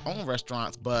with our own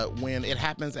restaurants. But when it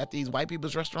happens at these white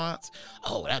people's restaurants,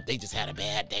 they just had a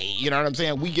bad day. You know what I'm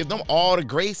saying? We give them all the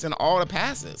grace and all the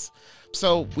passes.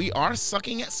 So we are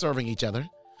sucking at serving each other.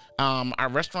 Our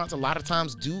restaurants a lot of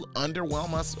times do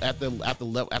underwhelm us at the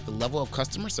level of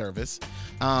customer service.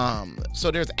 So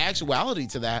there's actuality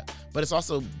to that, but it's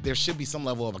also there should be some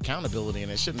level of accountability,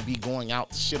 and it shouldn't be going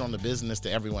out to shit on the business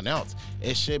to everyone else.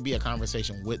 It should be a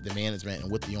conversation with the management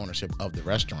and with the ownership of the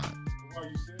restaurant.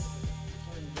 Like you said,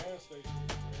 certain gas stations,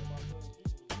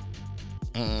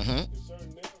 Mm-hmm. in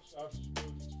certain nail shops, you go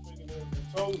get your fingernails and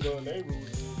toes done, they rule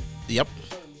it. Yep.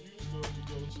 Certain beauty stores you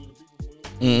go to, the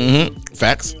people Mm-hmm.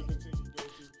 Facts. Come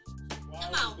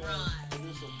on, Ron.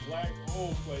 It's a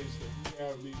black-owned place that we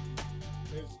have these.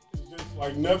 It's just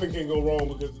like nothing can go wrong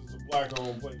because it's a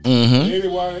black-owned place.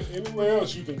 Mm-hmm. Anywhere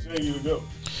else you continue to go.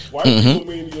 White Mm-hmm. people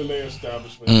mean in their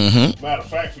establishment. Mm-hmm. Matter of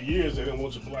fact, for years they didn't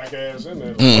want your black ass in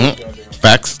there. Mm-hmm.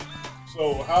 Facts.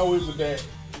 So how is it that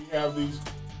we have these?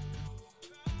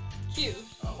 Cute.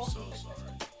 I'm so sorry.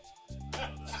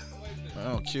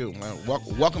 Oh, cute. Well,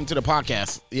 welcome to the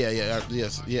podcast.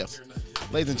 Yes.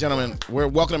 Ladies and gentlemen, we're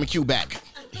welcoming Q back.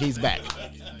 He's back.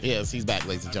 Yes, he's back,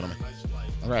 ladies and gentlemen.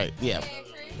 Right, yeah.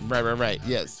 Right.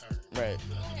 Yes. Right.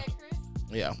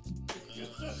 Yeah.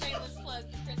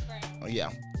 Oh, yeah.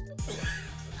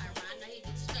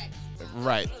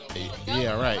 Right.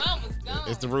 Yeah, right.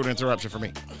 It's the rude interruption for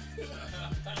me.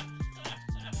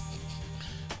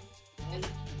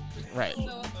 Right.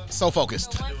 So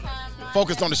focused.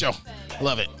 Focused on the show.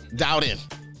 Love it. Dialed in.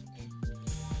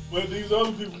 But these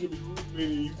other people can be rude,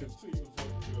 meaning you continue to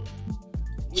fucking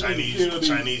go.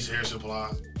 Chinese hair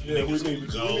supply. Yeah, we need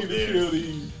to kill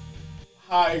these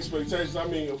high expectations. I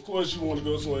mean, of course you want to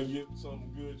go somewhere and get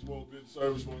something good. You want good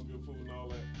service, you want good food and all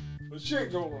that. But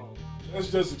shit go wrong.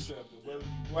 Let's just accept it. Whether it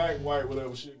be black, white,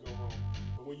 whatever, shit go wrong.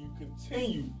 But when you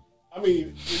continue, I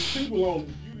mean, there's people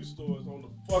on beauty stores on the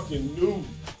fucking news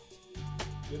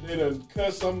that they done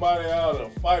cut somebody out or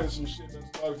fight or some shit that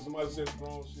started because somebody said the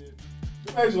wrong shit.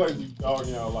 Imagine like we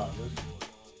dogging y'all out.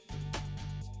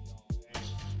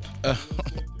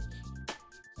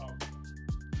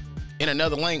 In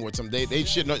another language, they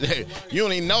shitting on, you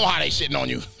don't even know how they shitting on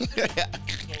you.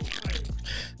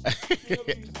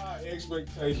 These high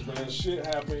expectations, man. Shit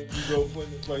happen. You go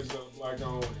plenty of places that are black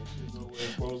owned and shit go where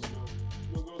it's supposed to go.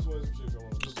 You go somewhere some shit go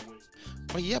on. Just wait.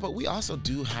 But yeah, but we also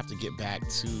do have to get back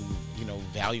to,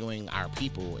 valuing our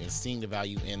people and seeing the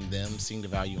value in them, seeing the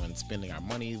value in spending our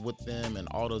money with them and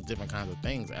all those different kinds of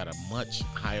things at a much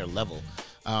higher level.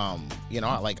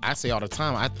 Like I say all the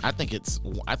time, I think it's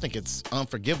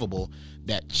unforgivable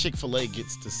that Chick-fil-A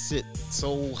gets to sit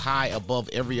so high above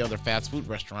every other fast food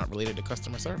restaurant related to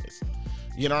customer service.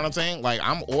 You know what I'm saying? Like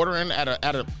I'm ordering at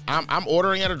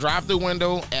a drive-through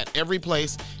window at every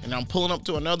place, and I'm pulling up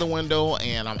to another window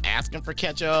and I'm asking for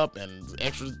ketchup and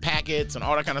extra packets and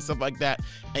all that kind of stuff like that.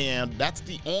 And that's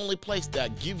the only place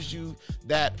that gives you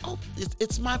that,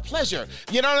 it's my pleasure.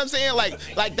 You know what I'm saying? Like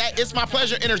that, it's my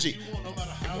pleasure energy.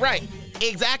 Right.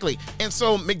 Exactly. And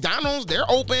so McDonald's, they're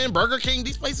open. Burger King,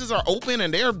 these places are open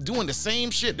and they're doing the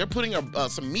same shit. They're putting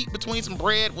some meat between some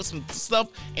bread with some stuff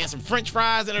and some French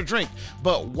fries and a drink.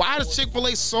 But why is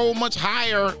Chick-fil-A so much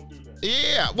higher?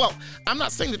 Yeah, well, I'm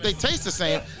not saying that they taste the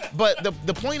same, but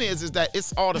the point is that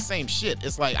it's all the same shit.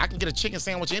 It's like I can get a chicken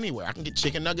sandwich anywhere. I can get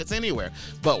chicken nuggets anywhere.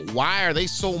 But why are they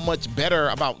so much better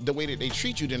about the way that they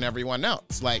treat you than everyone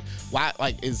else? Like why?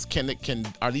 Like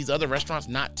are these other restaurants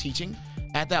not teaching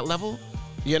at that level?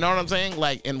 You know what I'm saying?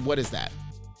 Like, and what is that?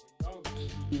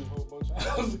 When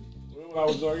I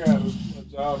was young, I had a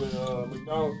job at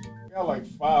McDonald's. I got like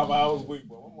 5 hours a week,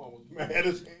 but my mom was mad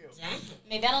as hell.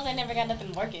 McDonald's ain't never got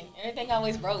nothing working. Everything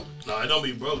always broke. No, it don't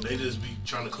be broke. They just be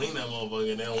trying to clean that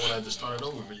motherfucker and they don't want to have to start it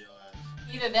over for your ass.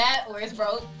 Either that or it's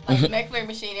broke. Like the McFlurry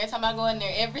machine. Every time I go in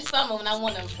there, every summer when I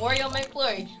want an Oreo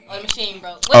McFlurry, the machine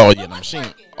broke. The machine.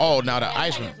 Working? Oh, now the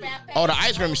ice cream. Oh, the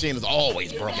ice cream machine is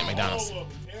always broken at McDonald's.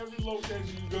 Every location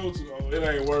you go to, it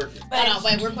ain't working. Hold on,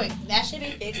 wait, real quick. That should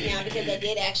be fixed now because they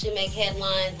did actually make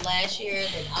headlines last year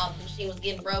that the machine was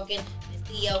getting broken.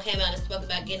 The CEO came out and spoke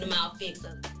about getting them all fixed. So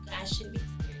that should be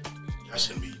That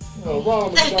shouldn't be.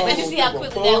 Ronald But McDonald you see how give a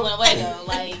quickly that fuck. went away though.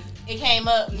 Like it came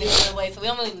up and then it went away, so we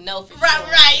don't really know for sure.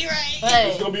 Right. It's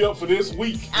But gonna be up for this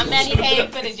week. I'm mad he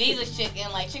paid for the Jesus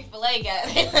chicken like Chick-fil-A got.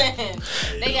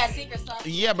 They got secret sauce.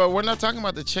 Yeah, but we're not talking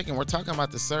about the chicken. We're talking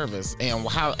about the service and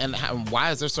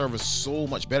why is their service so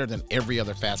much better than every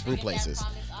other fast food places?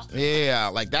 Yeah,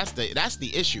 like that's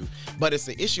the issue. But it's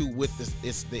the issue with this.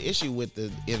 It's the issue with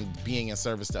in being in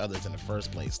service to others in the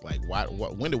first place. Like,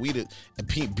 when do we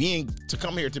being to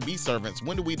come here to be servants?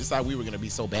 When do we decide we were going to be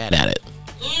so bad at it?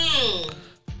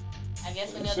 I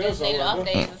guess when your designated off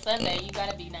day is a Sunday, you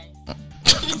gotta be nice.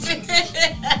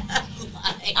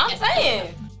 I'm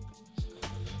saying.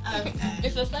 Okay.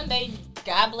 It's a Sunday.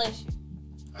 God bless you.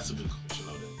 That's a good question.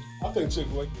 I think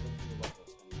Chick-fil-A.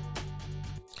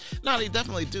 No, they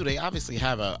definitely do. They obviously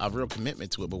have a real commitment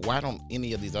to it, but why don't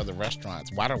any of these other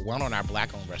restaurants, why don't our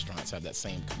black-owned restaurants have that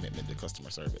same commitment to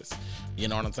customer service? You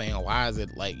know what I'm saying? Why is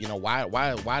it like,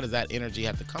 why does that energy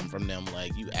have to come from them?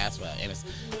 Like, you ask for it, and it's,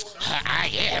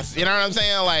 yes. You know what I'm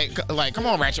saying? Like, come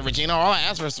on, Ratchet Regina. All I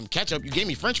asked for is some ketchup. You gave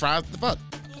me French fries. What the fuck?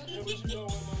 Yeah, but you know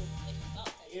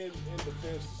what, in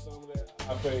defense of some of that,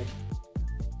 I think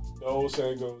the old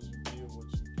saying goes, you give what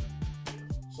you get.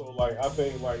 So, like, I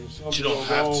think, like, if something goes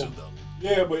wrong,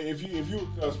 yeah, but if you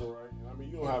a customer, right, I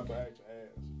mean, you don't have to act the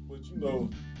ass, but you know,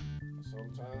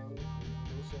 sometimes you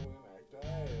go somewhere and act the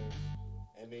ass,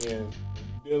 and then when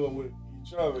you're dealing with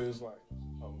each other, it's like,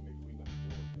 oh, nigga, we not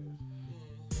doing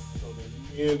this. So then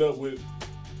you end up with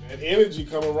that energy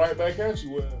coming right back at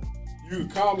you, where you can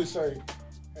calmly say,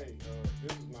 hey,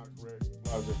 this is not correct,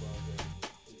 blah, blah, blah.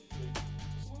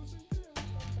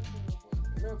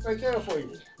 And they'll take care of it for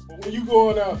you. But when you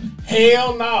going out,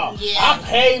 hell no. Yeah. I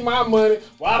paid my money.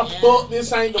 Why the fuck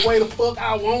this ain't the way the fuck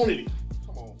I wanted it?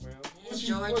 Come on, fam. It's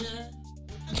Georgia.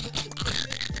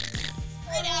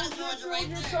 Straight out of Georgia right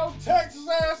there. Get your Texas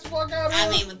ass fuck out of here. I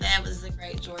mean, but that was a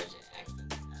great Georgia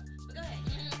accent. But go ahead.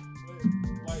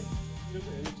 Like, here's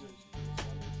the energy.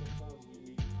 Sometimes we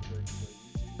need to break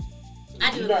away.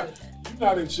 I do agree with that. You're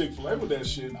not in Chick-fil-A with that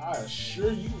shit, I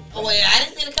assure you. Oh, wait, I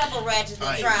done seen a couple of ratchets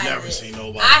that tried never it. seen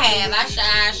nobody. I have.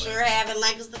 I sure have in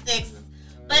Lancaster, Texas.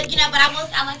 But, but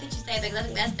I like that you say that because I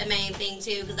think that's the main thing,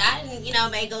 too. Because I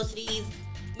didn't, may go to these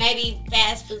maybe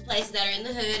fast food places that are in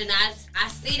the hood, and I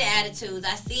see the attitudes.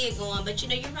 I see it going. But, you're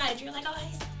right. You're like, oh,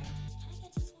 hey, sorry. Can I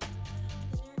get just one?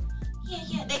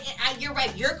 Yeah. You're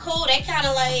right. You're cool. They kind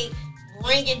of, like,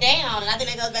 bring it down. And I think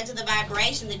that goes back to the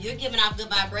vibrations. If you're giving off good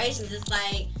vibrations, it's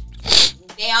like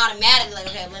they automatically like,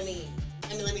 okay, let me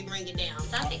bring it down.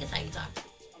 So I think it's how you talk.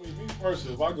 I mean, me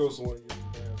personally, if I go somewhere and get a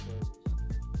bad service,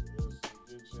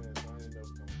 there's a good chance I ain't never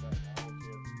coming back. I don't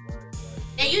care if it's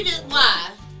right. Now you just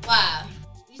why?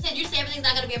 You said everything's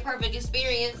not gonna be a perfect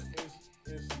experience.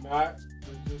 It's not,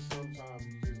 but just sometimes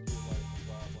you just get like a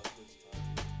vibe like this.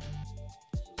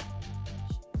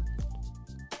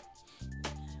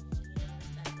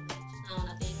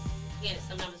 I think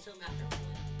sometimes assume after one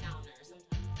encounter or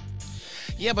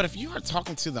sometimes. Yeah, but if you are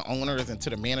talking to the owners and to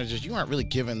the managers, you aren't really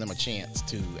giving them a chance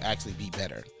to actually be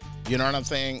better. You know what I'm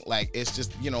saying? Like, it's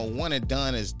just, one and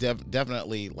done is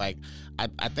definitely, like,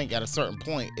 I think at a certain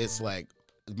point, it's like,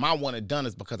 my one and done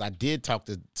is because I did talk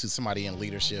to somebody in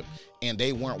leadership, and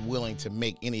they weren't willing to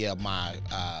make any of my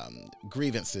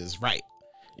grievances right.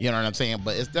 You know what I'm saying?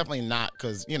 But it's definitely not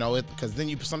because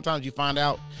then sometimes you find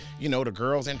out, the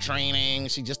girl's in training,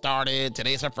 she just started,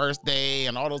 today's her first day,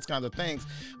 and all those kinds of things.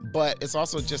 But it's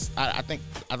also just, I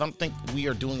don't think we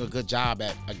are doing a good job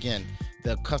at, again,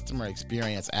 the customer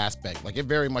experience aspect. Like, it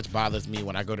very much bothers me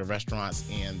when I go to restaurants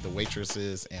and the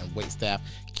waitresses and wait staff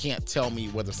can't tell me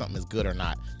whether something is good or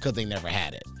not because they never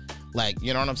had it. Like,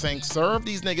 you know what I'm saying? Serve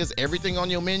these niggas everything on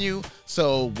your menu,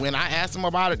 so when I ask them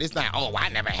about it, it's not, oh, I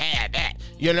never had that.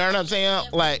 You know what I'm saying?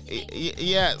 Like,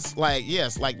 yes,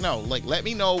 no, like, let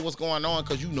me know what's going on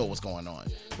because you know what's going on.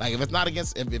 Like, if it's not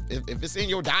against, if it's in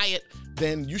your diet,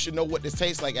 then you should know what this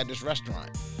tastes like at this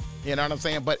restaurant. You know what I'm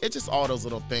saying? But it's just all those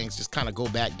little things just kind of go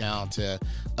back down to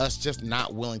us just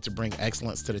not willing to bring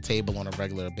excellence to the table on a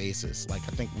regular basis. Like,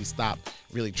 I think we stopped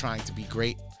really trying to be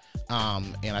great.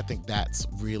 And I think that's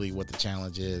really what the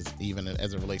challenge is, even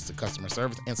as it relates to customer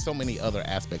service and so many other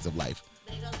aspects of life.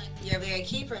 But it goes back to your very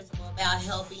key principle about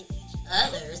helping each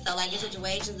other. So, like, in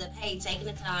situations of, hey, taking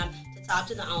the time to talk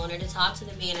to the owner, to talk to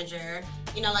the manager,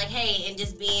 like, hey, and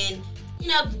just being,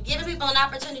 giving people an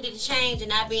opportunity to change and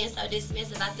not being so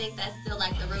dismissive. I think that's still,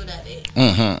 like, the root of it.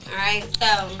 Mm-hmm. All right,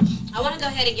 so I want to go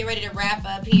ahead and get ready to wrap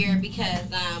up here because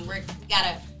we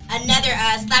got another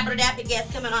Slapper Dapper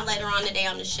guest coming on later on today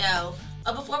on the show.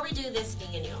 But before we do this,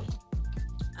 Daniel,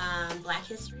 Black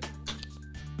History Month,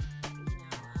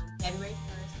 February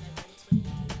 1st, February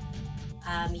 28th,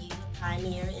 You a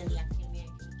pioneer in the African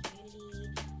American community,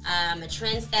 a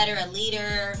trendsetter, a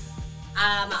leader.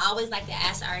 I always like to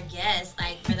ask our guests,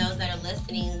 like for those that are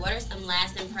listening, what are some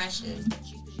last impressions that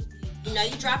you know,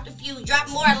 you dropped a few, you dropped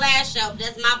more last show, but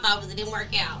that's my fault because it didn't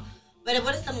work out. But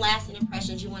what are some lasting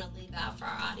impressions you want to leave out for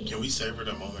our audience? Can we savor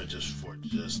the moment just for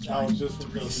I was just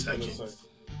 3 seconds? 3 seconds.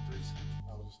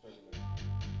 I was just thinking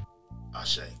that.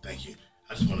 Ashe, thank you.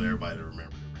 I just wanted everybody to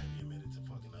remember that Randy admitted to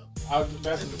fucking up.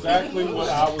 That's exactly what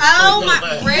I was Oh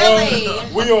thinking. my, really?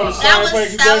 We on the same That was page.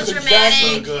 so That's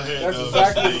dramatic. Go ahead. That's no,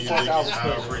 exactly that's the fuck I was I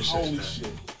thinking. appreciate Holy that.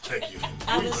 shit. Thank you.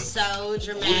 That was so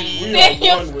dramatic. We Man, are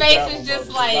your one with face that is one, just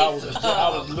bro, like, because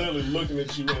I was literally looking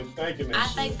at you and thinking that I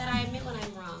shit. think that I admit when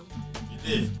I'm wrong. You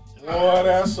did. Boy,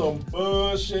 that's some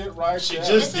bullshit right She there.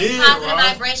 just This is did, positive Ron.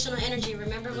 vibrational energy.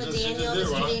 Remember what She just Daniel, did,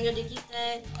 Mr. Ron. Daniel Dickey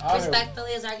said? I have-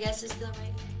 Respectfully, as our guest is still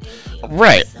right here. Thank you.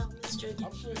 Right. So, Mr. Dickey.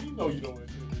 I'm sure you know you don't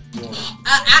do it.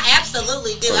 I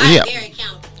absolutely do. I'm Yeah. very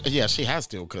accountable. Yeah, she has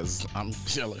to because I'm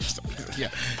jealous. Yeah,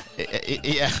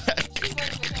 yeah.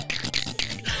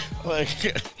 Like,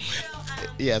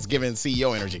 yeah, it's giving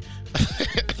CEO energy.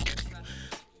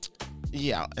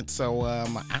 Yeah, and so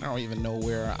I don't even know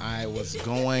where I was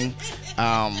going,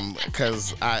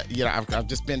 because I've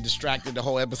just been distracted the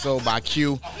whole episode by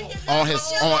Q on his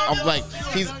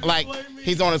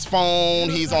he's on his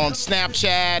phone, he's on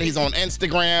Snapchat, he's on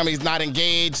Instagram, he's not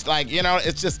engaged. Like,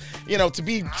 it's just, to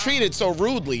be treated so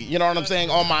rudely, you know what I'm saying,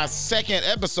 on my second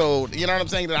episode, you know what I'm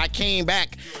saying, that I came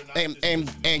back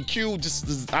and Q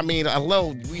just,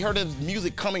 hello, we heard his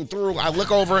music coming through. I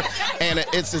look over and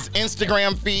it's his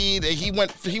Instagram feed. He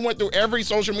went through every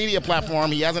social media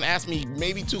platform. He hasn't asked me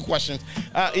maybe 2 questions.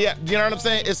 Yeah, you know what I'm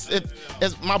saying?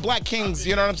 It's my Black Kings,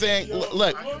 you know what I'm saying?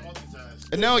 Look.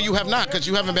 No, you have not, because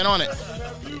you haven't been on it.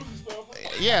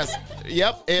 Yes.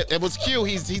 Yep. It was Q.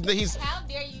 He's. How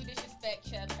dare you disrespect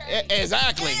Chuck?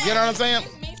 Exactly. You know what I'm saying?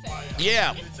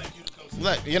 Yeah.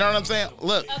 Look. You know what I'm saying?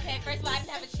 Look. Okay. First of all, I didn't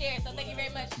have a chair, so thank you very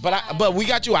much. But we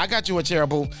got you. I got you a chair,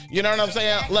 boo. You know what I'm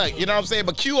saying? Look. You know what I'm saying?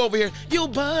 But Q over here. Your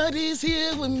body's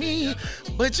here with me,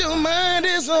 but your mind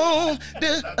is on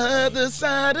the other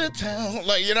side of town.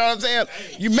 Like, you know what I'm saying?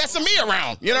 You messing me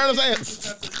around. You know what I'm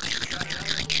saying?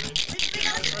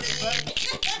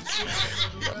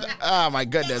 Oh my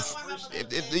goodness.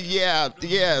 Yeah,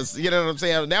 yes. You know what I'm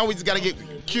saying? Now we just got to get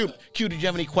Q. Q, did you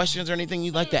have any questions or anything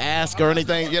you'd like to ask or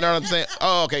anything? You know what I'm saying?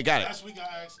 Oh, okay, got it. Last week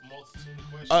I asked a multitude of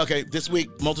questions. Okay, this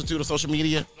week, multitude of social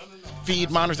media,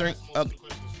 feed monitoring.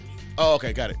 Oh,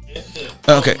 okay, got it.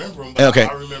 Okay, I don't remember them, but okay.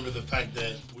 I remember the fact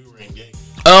that we were engaged.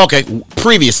 Oh, okay,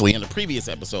 previously, in the previous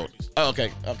episode. Oh,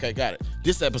 okay, got it.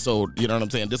 This episode, you know what I'm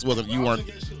saying? This wasn't, you weren't.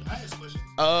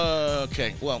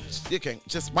 Okay, well, okay,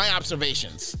 just my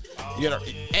observations. You know,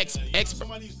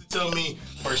 Somebody used to tell me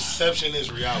perception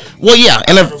is reality. Well, yeah,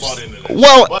 and I never bought into that.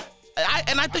 well, But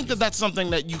I think that's something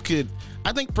that you could.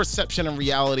 I think perception and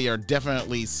reality are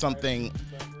definitely something.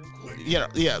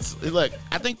 Yes. Look,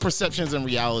 I think perceptions and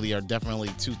reality are definitely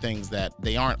 2 things that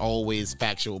they aren't always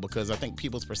factual, because I think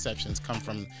people's perceptions come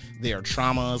from their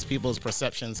traumas. People's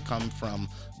perceptions come from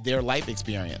their life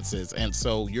experiences, and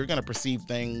so you're gonna perceive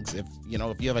things. If you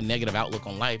have a negative outlook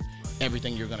on life,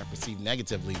 everything you're gonna perceive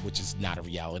negatively, which is not a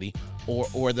reality,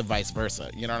 or the vice versa.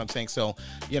 You know what I'm saying? So,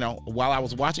 while I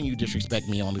was watching you disrespect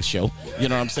me on the show, you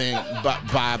know what I'm saying,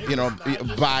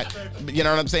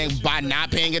 by not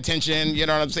paying attention, you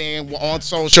know what I'm saying, on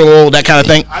social, that kind of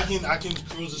thing. I can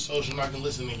cruise the social and I can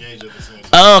listen and engage at the same time.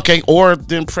 Oh, okay. Or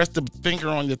then press the finger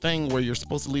on your thing where you're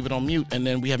supposed to leave it on mute, and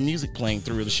then we have music playing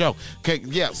through the show. Okay.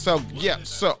 Yeah. So.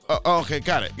 Okay.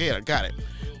 Got it. Yeah. Got it.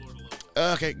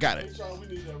 Okay. Got it.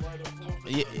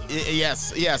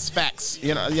 Yes. Facts.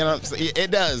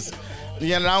 It does.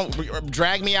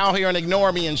 Drag me out here and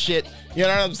ignore me and shit. You know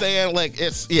what I'm saying? Like,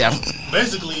 it's, yeah.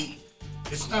 Basically,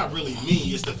 it's not really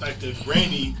me. It's the fact that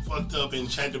Randy fucked up and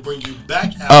tried to bring you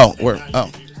back out. Oh, word. Oh.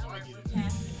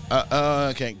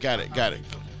 Okay. Got it.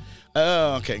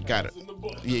 Okay. Got it.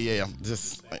 Yeah.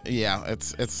 Just, yeah.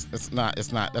 It's not.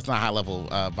 That's not high level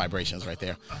vibrations right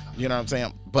there. You know what I'm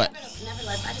saying? But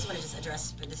Nevertheless, I just want to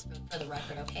address for the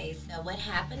record. Okay. So what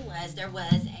happened was there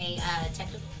was a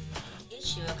technical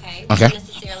issue. Okay. It wasn't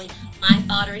necessarily my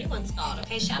fault or anyone's fault.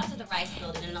 Okay. Shout out to the Rice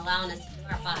Building and allowing us to do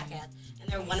our podcast and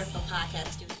their wonderful podcast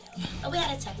studio. But we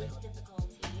had a technical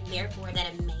difficulty, and therefore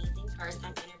that amazing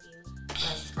first-time interview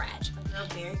was scratched. But we're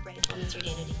very grateful, Mr.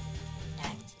 Danity.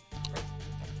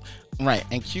 Right,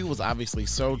 and Q was obviously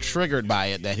so triggered by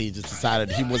it that he just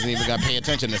decided he wasn't even gonna pay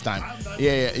attention this time.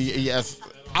 Yes.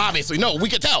 Obviously, no, we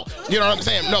could tell. You know what I'm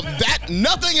saying? No,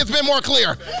 nothing has been more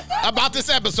clear about this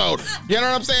episode. You know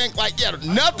what I'm saying? Like, yeah,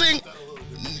 nothing.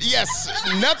 Yes,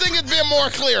 nothing has been more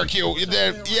clear, Q.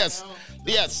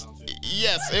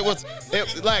 Yes. It was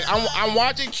like I'm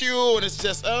watching Q and it's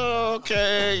just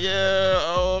okay,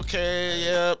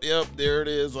 yep, there it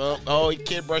is. Oh,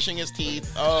 kid brushing his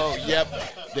teeth. Oh, yep,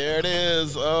 there it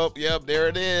is. Oh, yep, there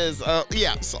it is.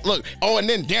 Yeah. So, look. Oh, and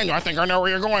then Daniel, I think I know where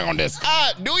you're going on this.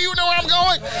 Do you know where I'm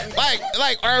going?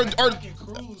 Or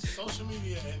Cruise social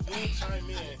media and then chime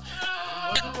in.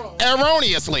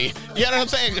 erroneously. You know what I'm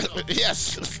saying?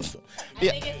 Yes. I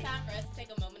think it's time for us to take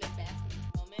a moment of basket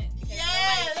moment because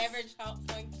nobody ever talks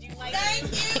like you like. Thank you,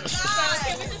 So God.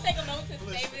 can we just take a moment to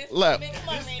save this Look. moment? Come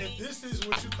on, If Randy. this is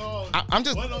what you call I'm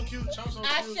just. one on cue, chomps on cue,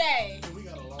 Ashe. then we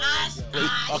got a long way to go.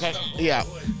 Okay. Yeah.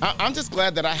 I'm just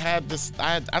glad that I had this.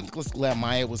 I'm just glad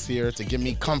Maya was here to give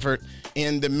me comfort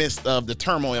in the midst of the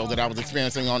turmoil that I was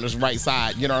experiencing on this right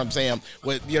side. You know what I'm saying?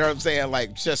 You know what I'm saying?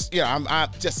 Like, just, you know, I'm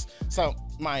just, so,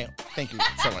 Maya, thank you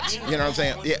so much. You know what I'm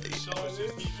saying? Yeah.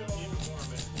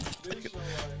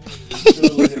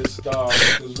 His star.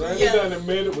 Because Randy done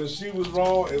admitted when she was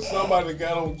wrong and somebody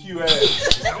got on Q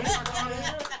ass.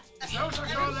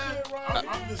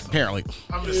 Apparently.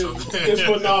 It's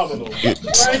phenomenal.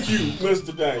 Thank you,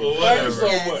 Mr. Daniel. Thank you so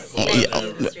much. Mr.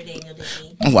 Daniel Dickey.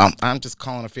 Well, I'm just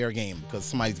calling a fair game because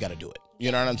somebody's got to do it.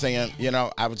 You know what I'm saying? You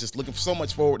know, I was just looking so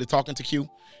much forward to talking to Q.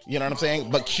 You know what I'm saying?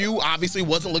 But Q obviously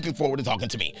wasn't looking forward to talking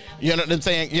to me. You know what I'm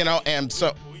saying? You know, and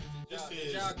so. This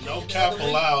is no cap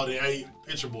allowed. It ain't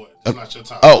picture boy. It's not your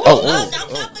time.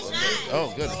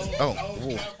 Oh, goodness.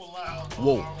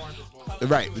 Whoa.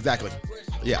 Right, exactly.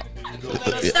 Yeah.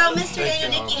 So, Mr.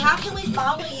 Daniel Dickey, how can we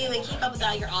follow you and keep up with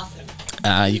all your awesome?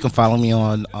 You can follow me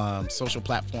on social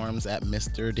platforms at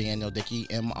Mr. Daniel Dickey,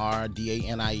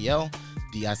 MrDaniel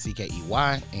Dickey,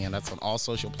 and that's on all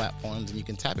social platforms. And you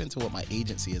can tap into what my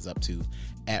agency is up to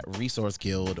at Resource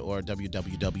Guild or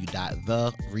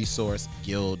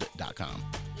www.theresourceguild.com.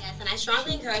 Yes, and I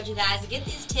strongly encourage you guys to get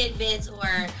these tidbits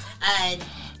or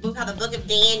book called the Book of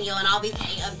Daniel and all these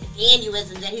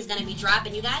Danielisms that he's going to be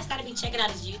dropping. You guys got to be checking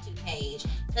out his YouTube page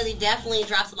because he definitely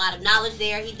drops a lot of knowledge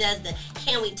there. He does the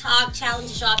Can We Talk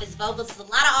challenge to show off his vocals. There's a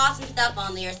lot of awesome stuff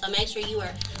on there, so make sure you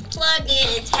are plugged in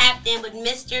and tapped in with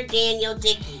Mr. Daniel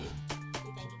Dickey.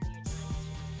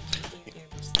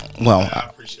 Well, I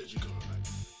appreciate you coming back.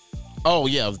 Oh,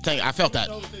 yeah. I felt that.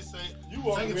 You know what they say?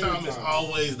 Second time is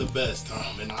always the best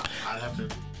time, and I'd have to.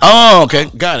 Oh, okay.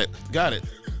 Got it.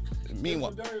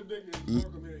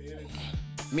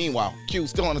 Meanwhile,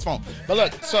 Q's still on his phone. But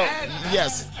look, so,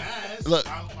 yes. Look.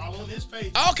 I'm following his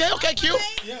page. Okay, Q.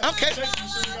 Okay.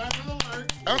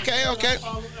 Okay,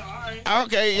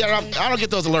 yeah, I don't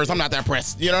get those alerts. I'm not that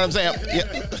pressed. You know what I'm saying?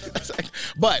 Yeah.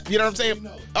 But, you know what I'm saying?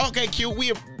 Okay, Q,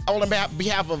 we on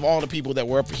behalf of all the people that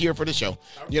were here for the show,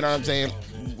 you know what I'm saying?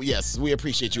 Yes, we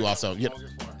appreciate you also. Yeah.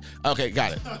 Okay,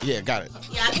 got it. Yeah, got it.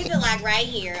 Y'all keep it like right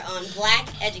here on Black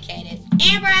Educated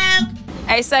and Broke.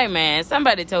 Hey, say, man,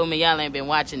 somebody told me y'all ain't been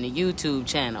watching the YouTube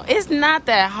channel. It's not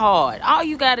that hard. All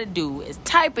you got to do is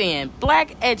type in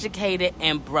Black Educated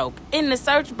and Broke in the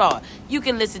search bar. You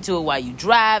can listen to it while you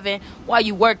driving, while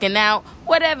you working out,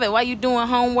 whatever, while you doing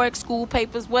homework, school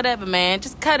papers, whatever, man.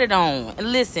 Just cut it on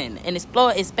and listen and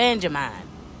expand your mind.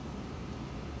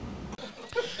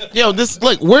 Yo,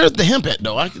 where's the hemp at,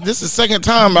 though? This is the second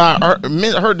time I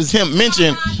heard this hemp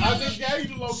mentioned. I just gave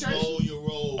you the location. Slow your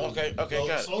roll. Okay,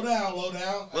 good. Slow down. Look,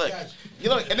 I got you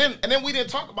look, and then we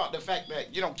didn't talk about the fact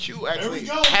that Q actually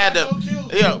go. had to.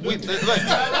 Yeah, we look.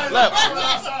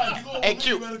 Hey,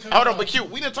 Q, hold hold on, but Q,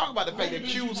 we didn't talk about the fact that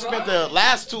Q spent the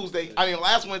last Wednesday,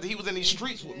 he was in these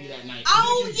streets with me that night.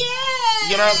 Oh, yeah.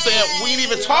 You know what I'm saying? We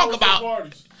didn't even talk about.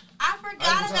 I forgot about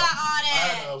all I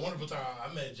that. had a wonderful time.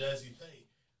 I met Jazzy Faye,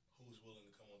 who was willing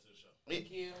to come onto the show. Thank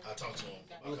you. I talked to him.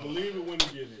 We'll believe it when you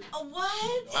get here.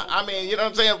 What? I mean, you know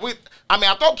what I'm saying? I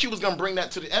thought Q was gonna bring that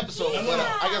to the episode, but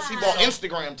I guess he brought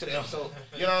Instagram to the episode.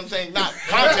 You know what I'm saying? Not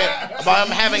content about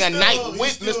him having a night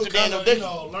with Mr. Daniel Dickey.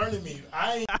 Learning me.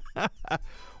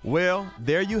 Well,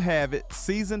 there you have it.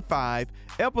 Season 5,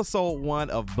 Episode 1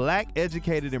 of Black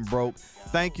Educated and Broke.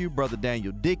 Thank you, Brother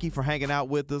Daniel Dickey, for hanging out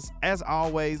with us. As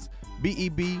always,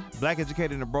 BEB, Black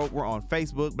Educated and Broke. We're on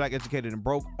Facebook, Black Educated and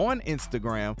Broke on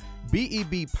Instagram,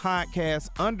 BEB Podcast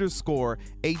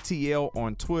 _ATL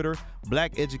on Twitter,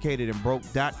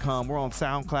 blackeducatedandbroke.com. We're on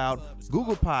SoundCloud,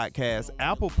 Google Podcasts,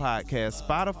 Apple Podcasts,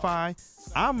 Spotify.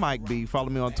 I'm Mike B. Follow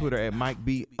me on Twitter at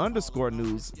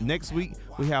MikeB_news. Next week,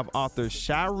 we have author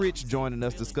Shy Rich joining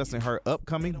us discussing her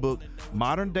upcoming book,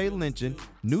 Modern Day Lynching.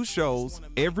 New shows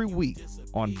every week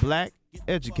on Black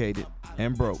Educated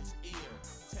and Broke.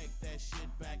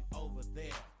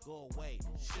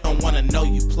 wanna know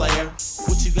you, player.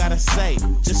 What you gotta say,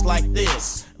 just like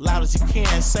this, loud as you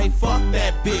can, say fuck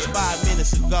that bitch. 5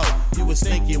 minutes ago, you was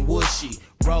thinking would she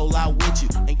roll out with you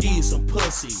and give you some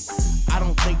pussy. I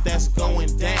don't think that's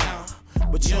going down,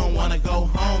 but you don't wanna go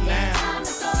home now. Time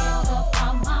to go up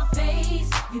out my face.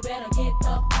 You better get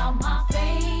up out my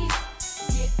face.